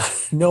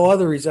 if no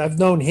other reason. I've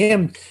known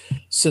him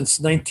since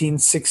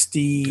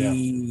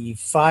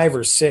 1965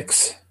 or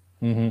 6,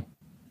 when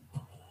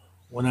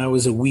I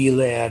was a wee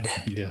lad.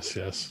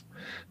 Yes.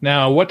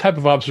 Now, what type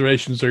of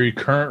observations are you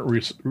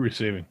currently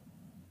receiving?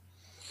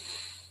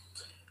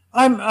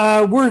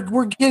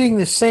 We're getting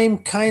the same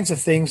kinds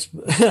of things,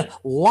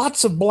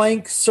 lots of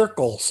blank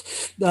circles.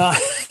 But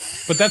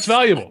that's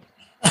valuable.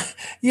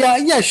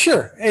 Yeah,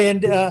 sure.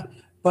 And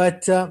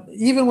but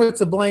even with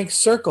the blank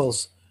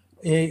circles,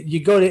 you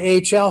go to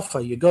H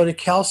alpha, you go to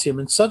calcium,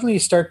 and suddenly you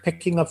start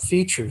picking up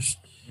features.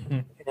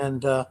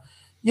 And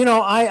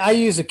I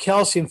use a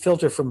calcium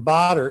filter from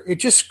Botter. It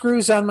just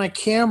screws on my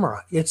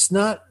camera. It's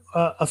not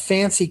a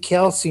fancy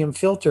calcium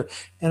filter,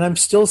 and I'm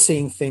still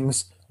seeing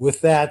things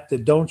with that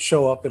don't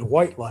show up in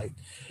white light.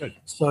 Good.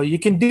 So you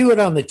can do it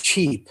on the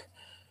cheap.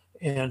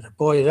 And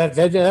boy,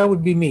 that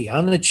would be me.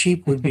 On the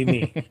cheap would be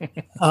me.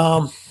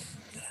 How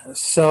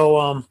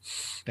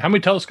many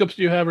telescopes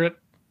do you have, Rick?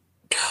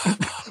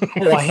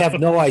 I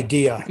have no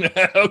idea.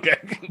 Okay.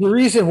 The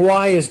reason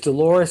why is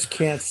Dolores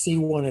can't see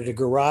one at a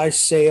garage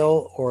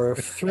sale or a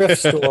thrift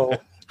store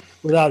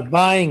without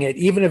buying it,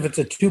 even if it's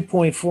a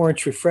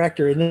 2.4-inch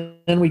refractor, and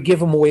then we give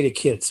them away to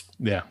kids.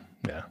 Yeah.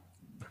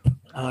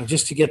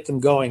 Just to get them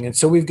going. And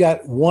so we've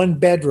got one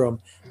bedroom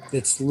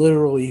that's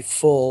literally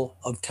full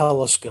of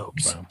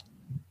telescopes. Wow.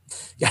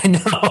 I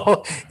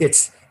know.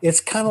 It's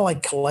kind of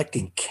like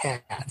collecting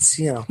cats,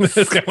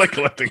 It's kind of like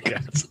collecting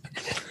cats.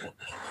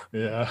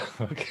 Yeah.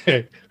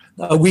 Okay.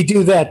 We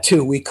do that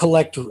too. We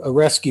collect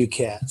rescue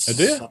cats. I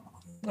do? So,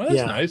 that's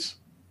nice.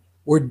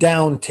 We're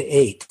down to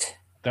 8.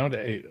 Down to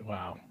 8.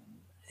 Wow.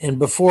 And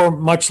before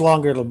much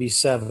longer, it'll be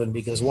 7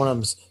 because one of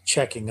them's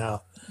checking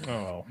out.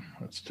 Oh,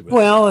 that's too bad.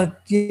 Well,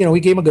 we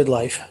gave him a good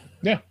life.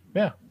 Yeah.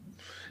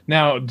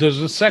 Now, does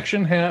the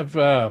section have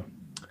a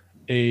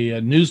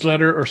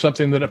newsletter or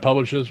something that it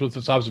publishes with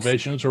its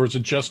observations, or is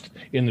it just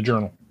in the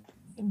journal?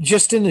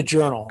 Just in the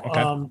journal.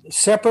 Okay.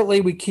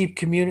 Separately, we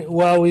keep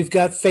we've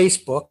got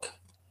Facebook.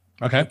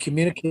 Okay. We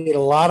communicate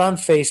a lot on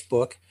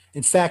Facebook.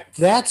 In fact,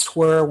 that's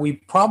where we've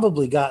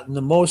probably gotten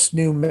the most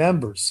new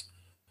members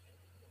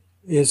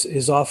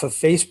is off of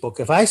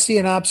Facebook. If I see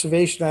an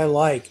observation I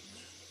like,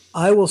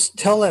 I will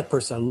tell that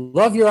person, I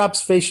love your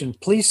observation.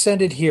 Please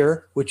send it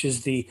here, which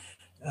is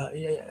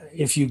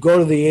if you go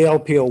to the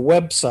ALPO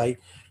website,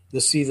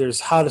 you'll see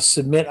there's how to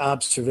submit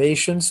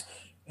observations,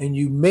 and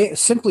you may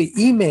simply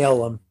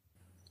email them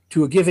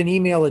to a given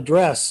email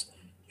address.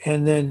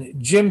 And then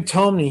Jim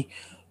Tomney,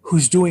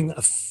 who's doing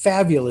a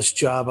fabulous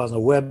job on the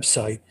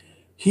website,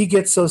 he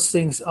gets those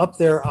things up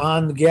there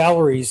on the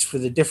galleries for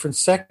the different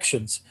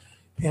sections.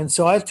 And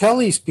so I tell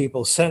these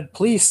people,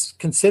 please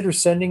consider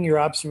sending your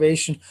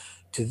observation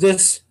to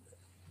this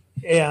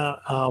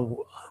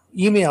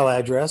email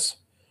address.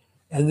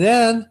 And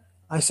then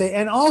I say,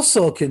 and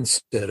also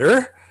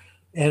consider,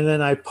 and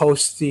then I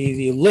post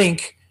the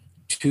link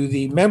to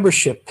the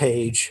membership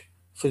page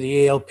for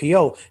the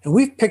ALPO. And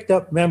we've picked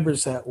up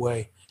members that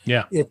way.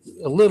 Yeah. It's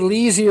a little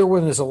easier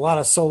when there's a lot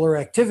of solar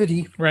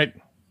activity. Right.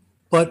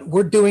 But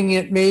we're doing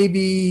it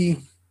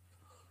maybe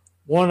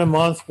one a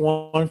month,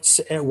 one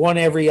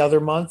every other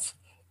month.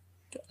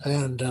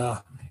 And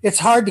it's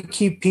hard to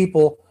keep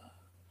people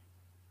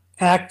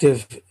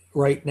active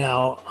right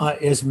now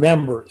as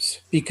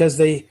members because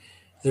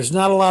there's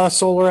not a lot of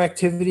solar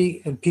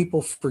activity and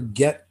people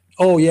forget,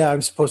 oh yeah,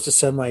 I'm supposed to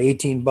send my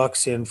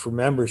 $18 in for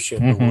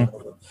membership or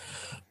whatever.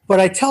 But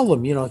I tell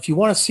them, if you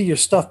want to see your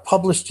stuff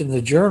published in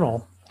the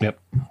journal, yep,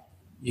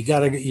 you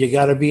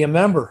gotta be a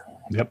member.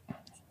 Yep,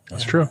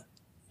 that's true.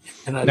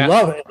 And I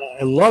love it.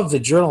 I love the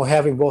journal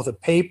having both a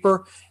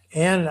paper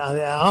and an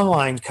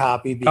online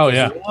copy. Because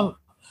the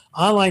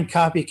online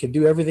copy can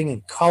do everything in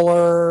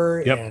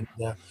color. Yep. And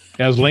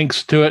has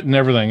links to it and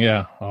everything.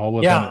 Yeah, all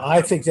within it.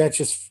 I think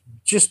that's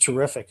just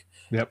terrific.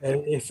 Yep.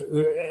 If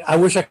I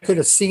wish I could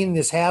have seen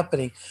this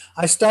happening.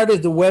 I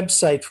started the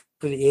website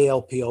for the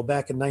ALPO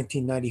back in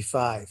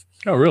 1995.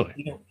 Oh,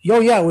 really? Oh,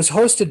 yeah. It was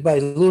hosted by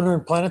Lunar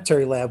and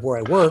Planetary Lab, where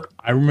I worked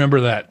I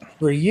remember that.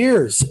 for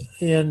years,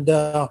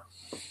 I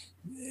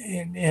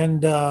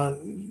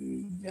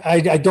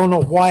don't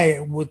know why,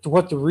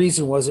 what the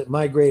reason was. It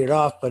migrated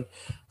off, but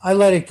I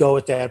let it go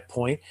at that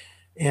point.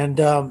 And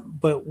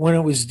but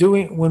when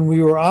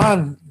we were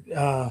on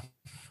the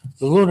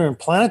Lunar and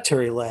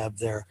Planetary Lab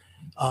there,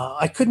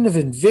 I couldn't have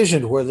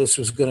envisioned where this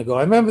was going to go.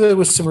 I remember there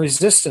was some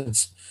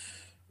resistance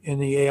in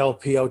the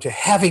ALPO to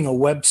having a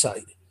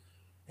website.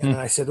 And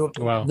I said, oh,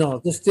 Wow. no,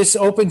 this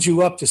opens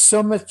you up to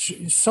so much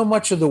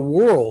of the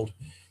world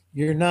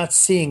you're not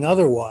seeing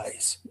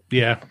otherwise.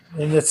 Yeah.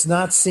 And it's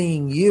not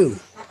seeing you.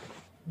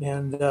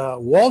 And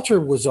Walter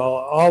was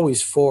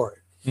always for it.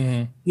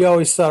 Mm-hmm. He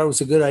always thought it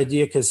was a good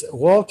idea because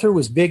Walter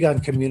was big on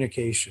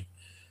communication.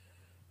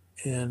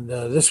 And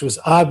this was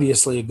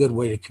obviously a good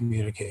way to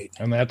communicate.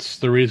 And that's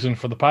the reason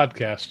for the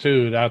podcast,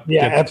 too.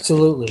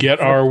 Absolutely.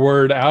 Get our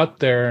word out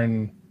there.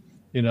 And,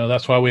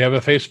 that's why we have a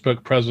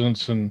Facebook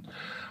presence, and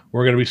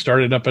we're going to be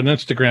starting up an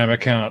Instagram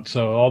account.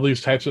 So all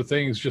these types of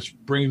things just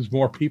brings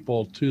more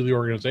people to the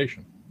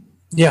organization.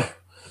 Yeah,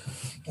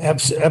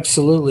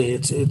 absolutely.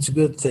 It's a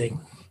good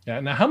thing. Yeah.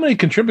 Now, how many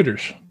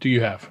contributors do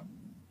you have?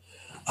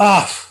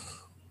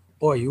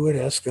 Boy, you would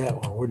ask that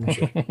one, wouldn't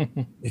you?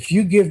 If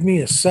you give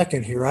me a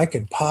second here, I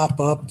can pop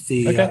up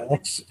the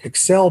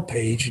Excel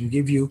page and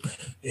give you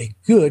a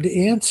good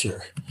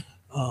answer.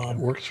 It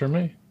works for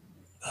me.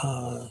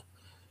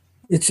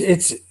 Let's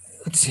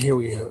see, here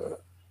we go.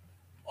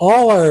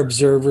 All our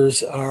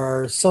observers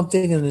are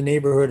something in the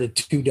neighborhood of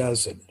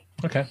 24.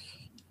 Okay.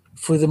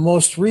 For the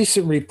most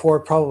recent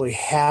report, probably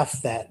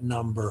half that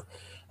number.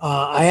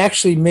 I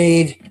actually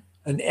made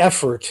an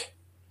effort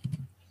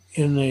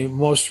in the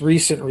most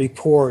recent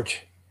report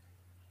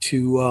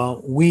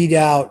to weed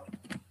out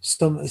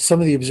some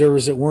of the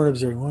observers that weren't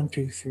observing. 1,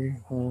 2, 3,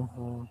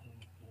 4.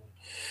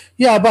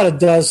 Yeah, about a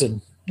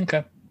dozen.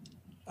 Okay.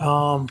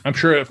 I'm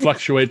sure it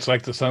fluctuates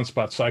like the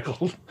sunspot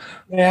cycle.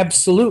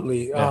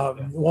 Absolutely. Yeah.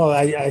 Well,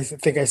 I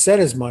think I said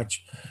as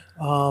much.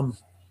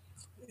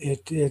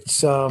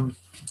 It'll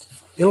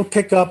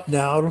pick up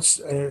now.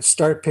 It'll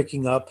start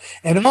picking up.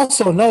 And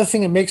also another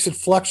thing that makes it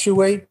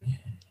fluctuate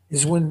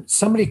is when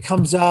somebody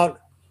comes out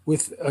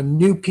with a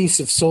new piece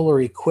of solar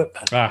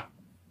equipment.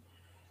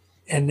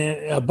 And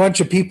then a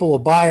bunch of people will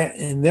buy it,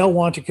 and they'll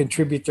want to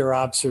contribute their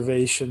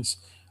observations.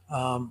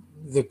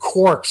 The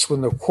quarks,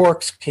 when the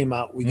quarks came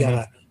out, we got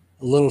a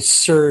little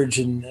surge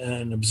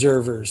in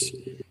observers.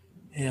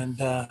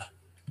 And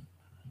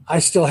I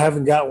still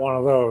haven't got one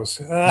of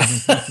those.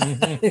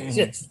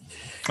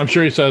 I'm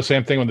sure you saw the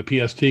same thing when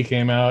the PST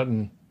came out.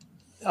 And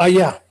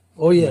yeah.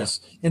 Oh,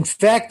 yes. Yeah. In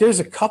fact, there's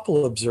a couple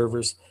of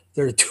observers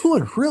that are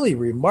doing really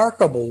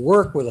remarkable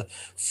work with a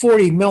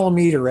 40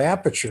 millimeter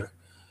aperture.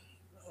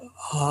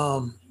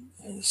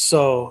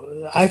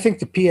 So I think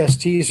the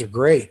PSTs are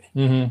great.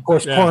 Mm-hmm. Of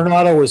course,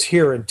 Coronado was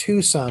here in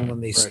Tucson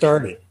when they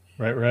started.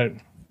 Right.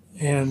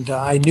 And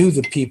I knew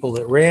the people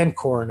that ran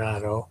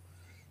Coronado,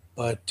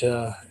 but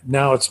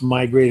now it's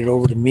migrated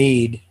over to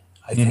Meade,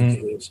 I think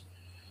it is.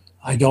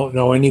 I don't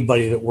know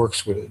anybody that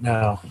works with it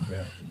now.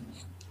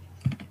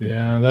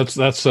 Yeah,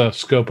 that's a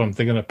scope I'm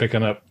thinking of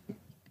picking up.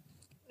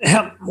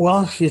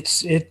 Well,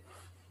 it's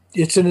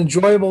an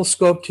enjoyable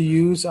scope to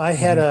use. I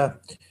had a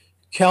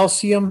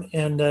calcium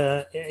and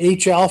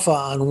H alpha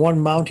on one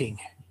mounting.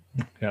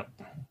 Yeah.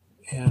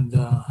 And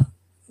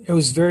it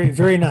was very,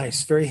 very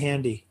nice, very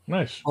handy.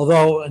 Nice.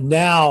 Although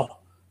now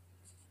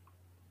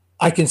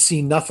I can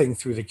see nothing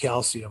through the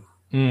calcium.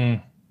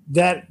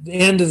 That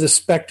end of the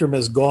spectrum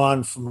is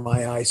gone from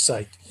my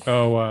eyesight.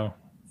 Oh, wow.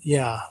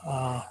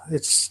 Yeah.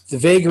 It's the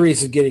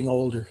vagaries of getting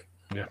older.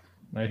 Yeah,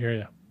 I hear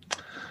you.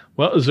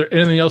 Well, is there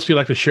anything else you'd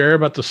like to share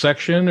about the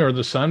section or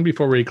the sun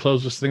before we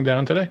close this thing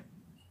down today?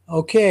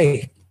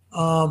 Okay.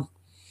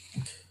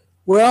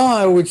 Well,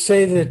 I would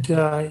say that,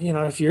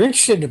 if you're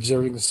interested in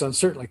observing the sun,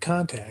 certainly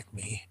contact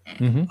me.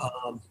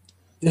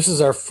 This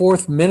is our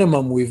fourth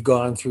minimum we've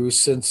gone through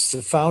since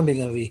the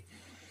founding of the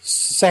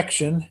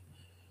section.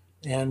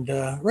 And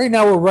right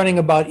now we're running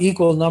about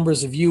equal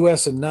numbers of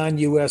U.S. and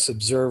non-U.S.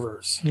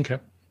 observers. Okay.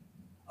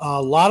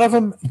 A lot of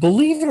them,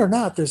 believe it or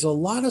not, there's a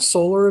lot of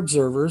solar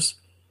observers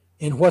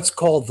in what's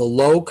called the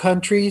Low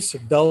Countries,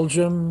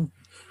 Belgium,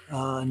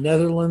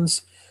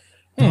 Netherlands.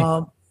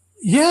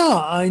 Yeah,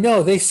 I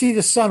know. They see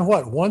the sun,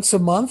 once a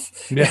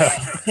month? Yeah.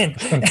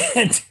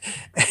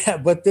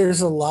 But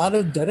there's a lot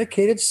of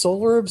dedicated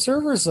solar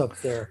observers up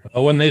there.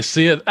 When they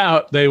see it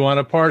out, they want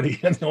to party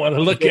and they want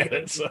to look at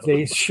it. So.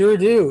 They sure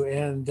do.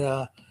 And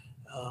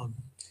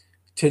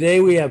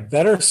today we have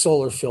better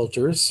solar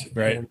filters.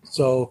 Right. And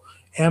so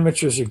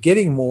amateurs are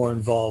getting more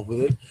involved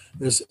with it.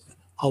 There's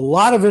a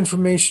lot of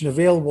information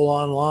available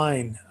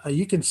online.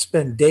 You can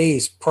spend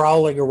days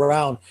prowling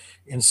around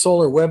in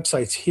solar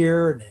websites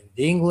here and in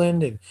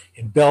England and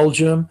in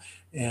Belgium,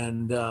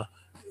 and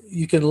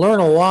you can learn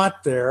a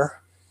lot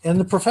there. And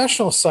the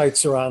professional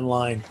sites are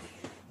online.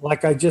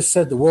 like I just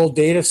said, the World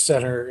Data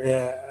Center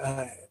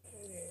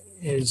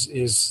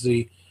is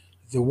the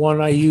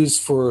one I use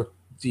for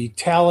the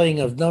tallying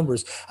of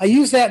numbers. I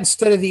use that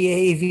instead of the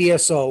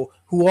AAVSO,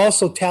 who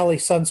also tally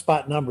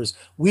sunspot numbers.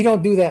 We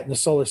don't do that in the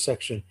solar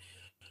section.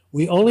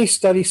 We only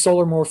study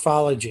solar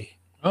morphology.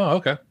 Oh,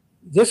 okay.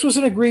 This was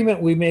an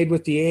agreement we made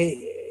with the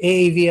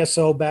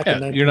AAVSO back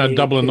in 1982. You're not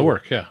doubling the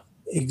work, yeah.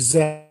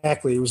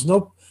 Exactly. It was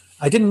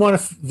I didn't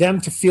want them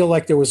to feel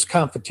like there was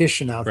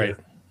competition out there.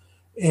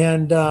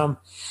 And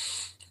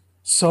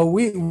so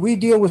we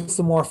deal with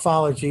the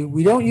morphology.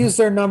 We don't use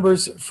their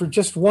numbers for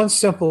just one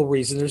simple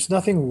reason. There's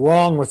nothing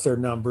wrong with their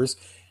numbers.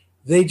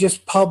 They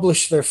just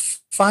publish their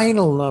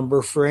final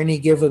number for any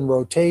given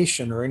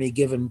rotation or any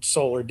given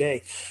solar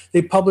day.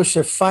 They publish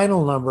their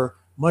final number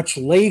much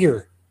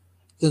later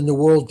than the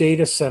World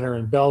Data Center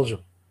in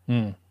Belgium.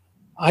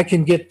 I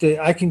can get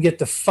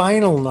the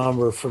final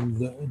number from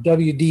the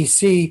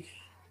WDC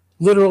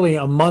literally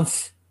a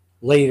month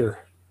later.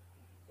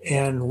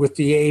 And with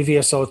the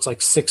AVSO, it's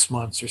like 6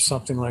 months or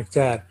something like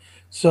that.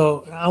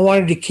 So I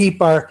wanted to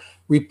keep our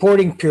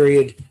reporting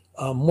period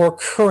more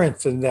current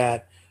than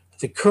that.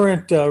 The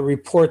current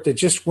report that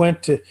just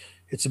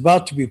it's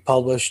about to be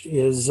published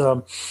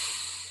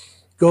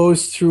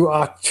goes through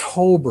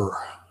October,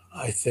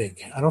 I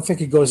think. I don't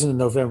think it goes into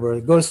November.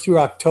 It goes through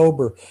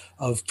October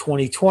of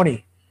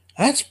 2020.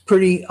 That's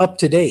pretty up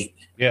to date.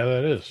 Yeah,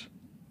 that is.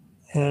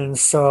 And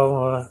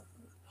so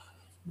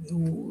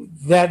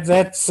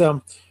that's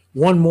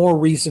one more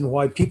reason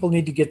why people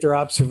need to get their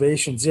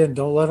observations in.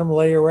 Don't let them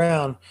lay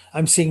around.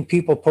 I'm seeing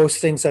people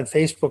post things on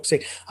Facebook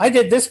saying, I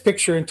did this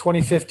picture in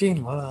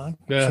 2015. Well,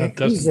 it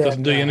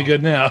doesn't do you any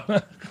good now.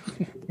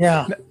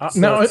 Yeah.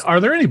 Now,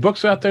 are there any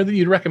books out there that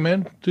you'd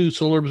recommend to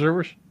solar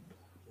observers?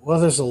 Well,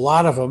 there's a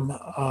lot of them.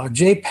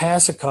 Jay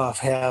Pasakoff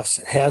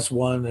has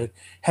one that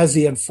has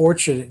the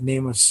unfortunate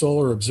name of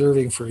Solar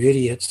Observing for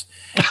Idiots.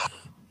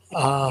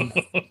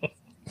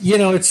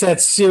 It's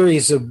that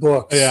series of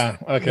books. Yeah.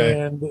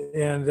 Okay.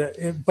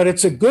 But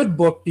it's a good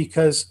book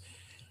because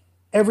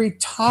every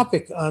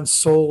topic on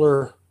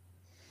solar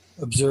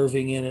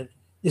observing in it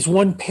is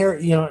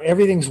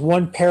everything's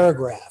one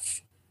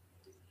paragraph.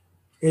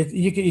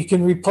 You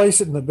can replace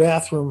it in the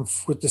bathroom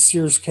with the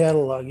Sears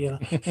catalog.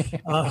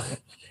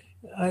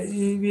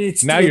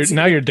 Now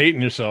you're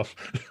dating yourself.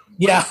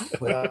 Yeah.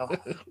 Well,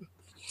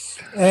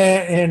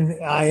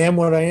 and I am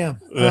what I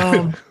am.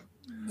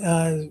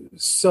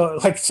 So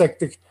it's like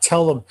to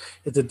tell them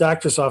at the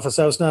doctor's office,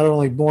 I was not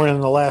only born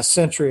in the last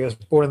century, I was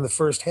born in the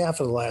first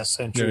half of the last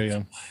century. There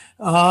you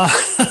go.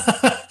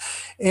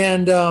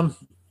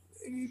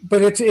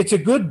 But it's a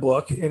good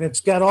book, and it's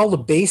got all the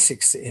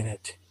basics in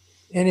it.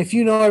 And if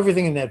you know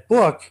everything in that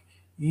book,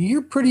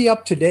 you're pretty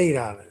up to date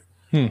on it.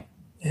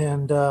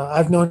 And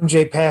I've known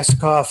Jay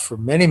Pasakoff for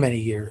many, many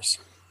years,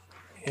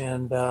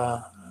 and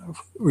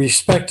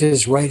respect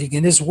his writing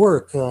and his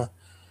work.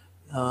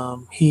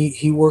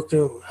 He worked.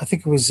 I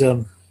think it was.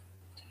 I'm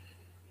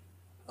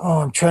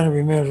trying to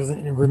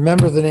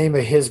remember the name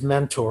of his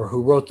mentor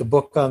who wrote the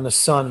book on the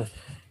sun.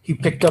 He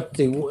picked up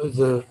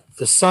the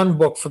Sun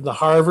book from the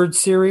Harvard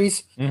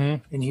series,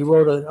 and he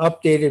wrote an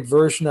updated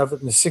version of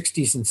it in the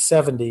 60s and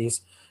 70s.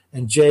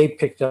 And Jay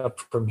picked up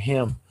from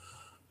him,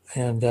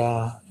 and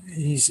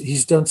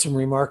he's done some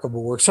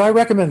remarkable work. So I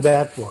recommend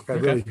that book. I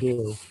really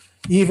do,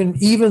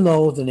 even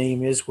though the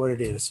name is what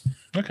it is.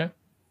 Okay.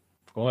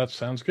 Well, that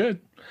sounds good.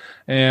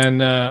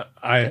 And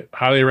I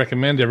highly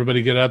recommend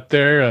everybody get out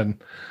there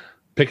and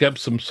pick up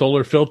some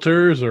solar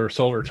filters or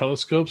solar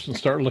telescopes and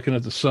start looking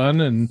at the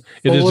sun. And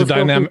it is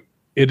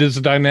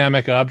a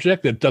dynamic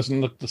object. It doesn't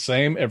look the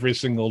same every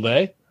single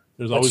day.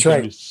 There's always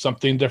going to be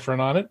something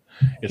different on it.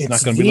 It's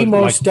not going to be the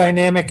most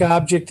dynamic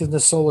object in the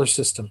solar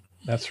system.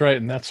 That's right.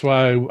 And that's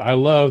why I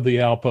love the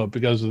ALPA,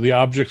 because of the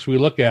objects we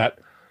look at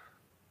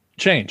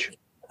change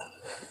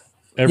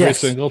every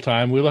single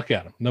time we look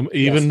at them.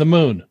 Even the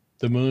moon.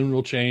 The moon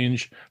will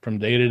change from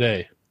day to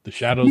day. The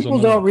shadows. People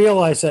don't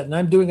realize that, and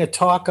I'm doing a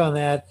talk on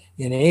that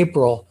in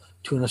April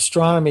to an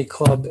astronomy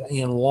club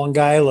in Long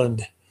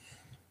Island,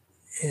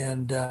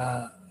 and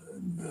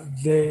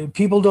the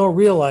people don't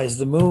realize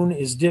the moon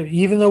is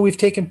even though we've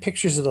taken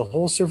pictures of the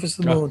whole surface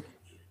of the moon,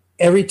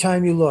 every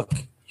time you look,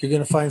 you're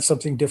going to find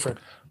something different.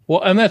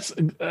 Well, and that's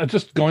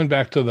just going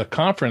back to the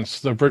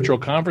conference, the virtual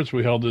conference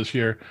we held this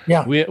year.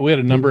 Yeah, we had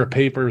a number of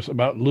papers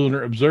about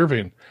lunar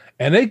observing.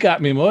 And they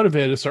got me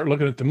motivated to start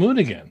looking at the moon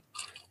again,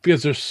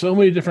 because there's so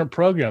many different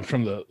programs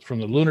from the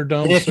Lunar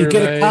Dome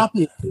survey.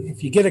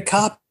 If you get a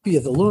copy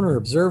of the Lunar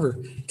Observer,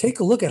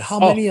 take a look at how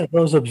many of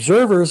those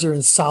observers are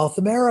in South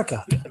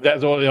America.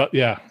 That's all.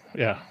 Yeah.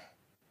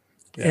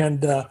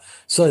 And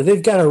so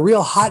they've got a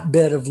real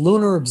hotbed of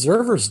lunar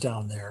observers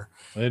down there.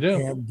 They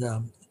do.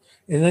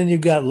 And then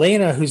you've got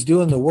Lena, who's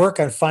doing the work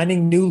on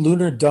finding new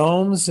lunar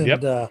domes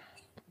and.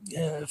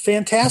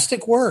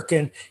 Fantastic work,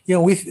 and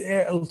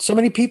so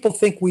many people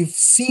think we've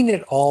seen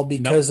it all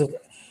because of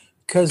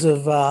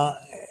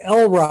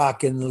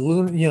LROC and the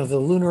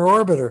lunar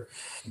orbiter.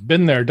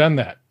 Been there, done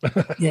that.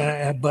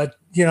 Yeah, but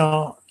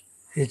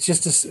it's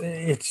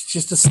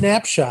just a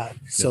snapshot,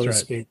 so to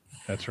speak.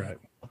 That's right.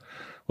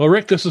 Well,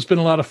 Rick, this has been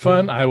a lot of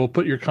fun. I will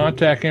put your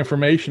contact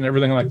information,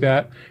 everything like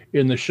that,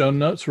 in the show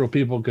notes where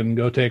people can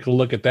go take a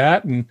look at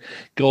that and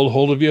get a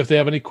hold of you if they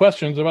have any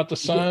questions about the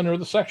sun or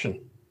the section.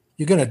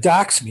 You're going to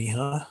dox me,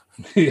 huh?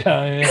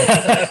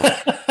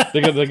 Yeah.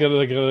 They're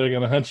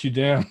gonna hunt you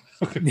down.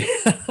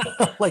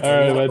 Like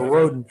a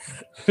rodent.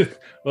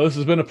 Well, this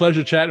has been a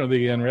pleasure chatting with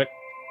you again, Rick.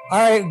 All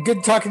right.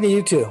 Good talking to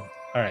you too. All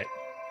right.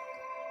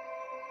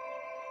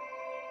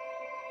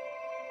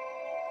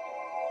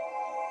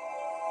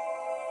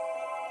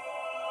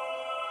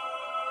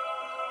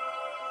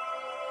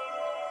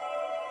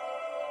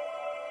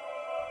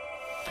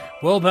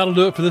 Well, that'll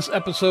do it for this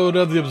episode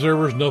of the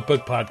Observer's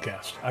Notebook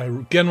Podcast. I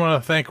again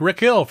want to thank Rick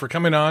Hill for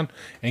coming on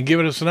and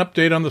giving us an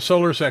update on the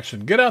solar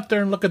section. Get out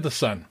there and look at the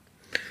sun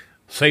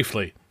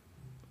safely.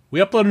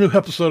 We upload a new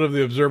episode of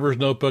the Observer's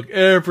Notebook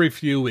every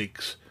few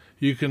weeks.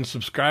 You can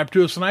subscribe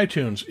to us on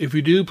iTunes. If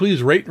you do,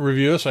 please rate and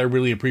review us. I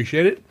really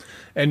appreciate it.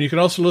 And you can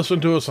also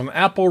listen to us on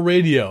Apple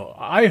Radio,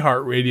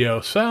 iHeartRadio,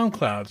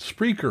 SoundCloud,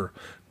 Spreaker,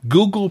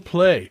 Google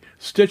Play,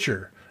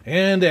 Stitcher,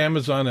 and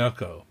Amazon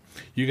Echo.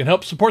 You can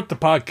help support the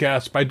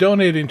podcast by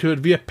donating to it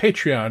via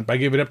Patreon by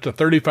giving up to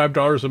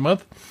 $35 a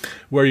month,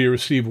 where you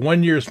receive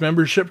 1 year's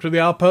membership to the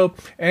Alpo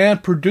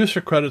and producer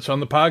credits on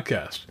the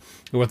podcast.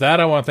 And with that,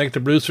 I want to thank the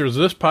producers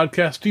of this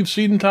podcast, Steve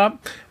Siedentop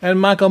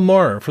and Michael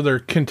Moore, for their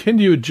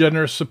continued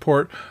generous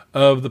support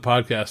of the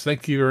podcast.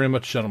 Thank you very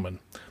much, gentlemen.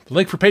 The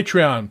link for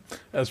Patreon,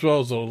 as well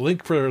as the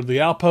link for the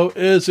Alpo,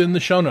 is in the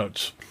show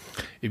notes.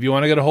 If you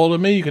want to get a hold of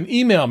me, you can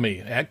email me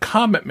at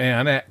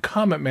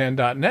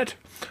commentman@commentman.net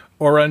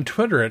or on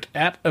Twitter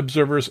at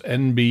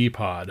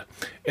ObserversNBPod.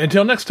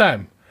 Until next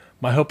time,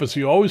 my hope is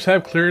you always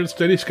have clear and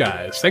steady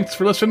skies. Thanks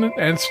for listening,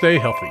 and stay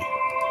healthy.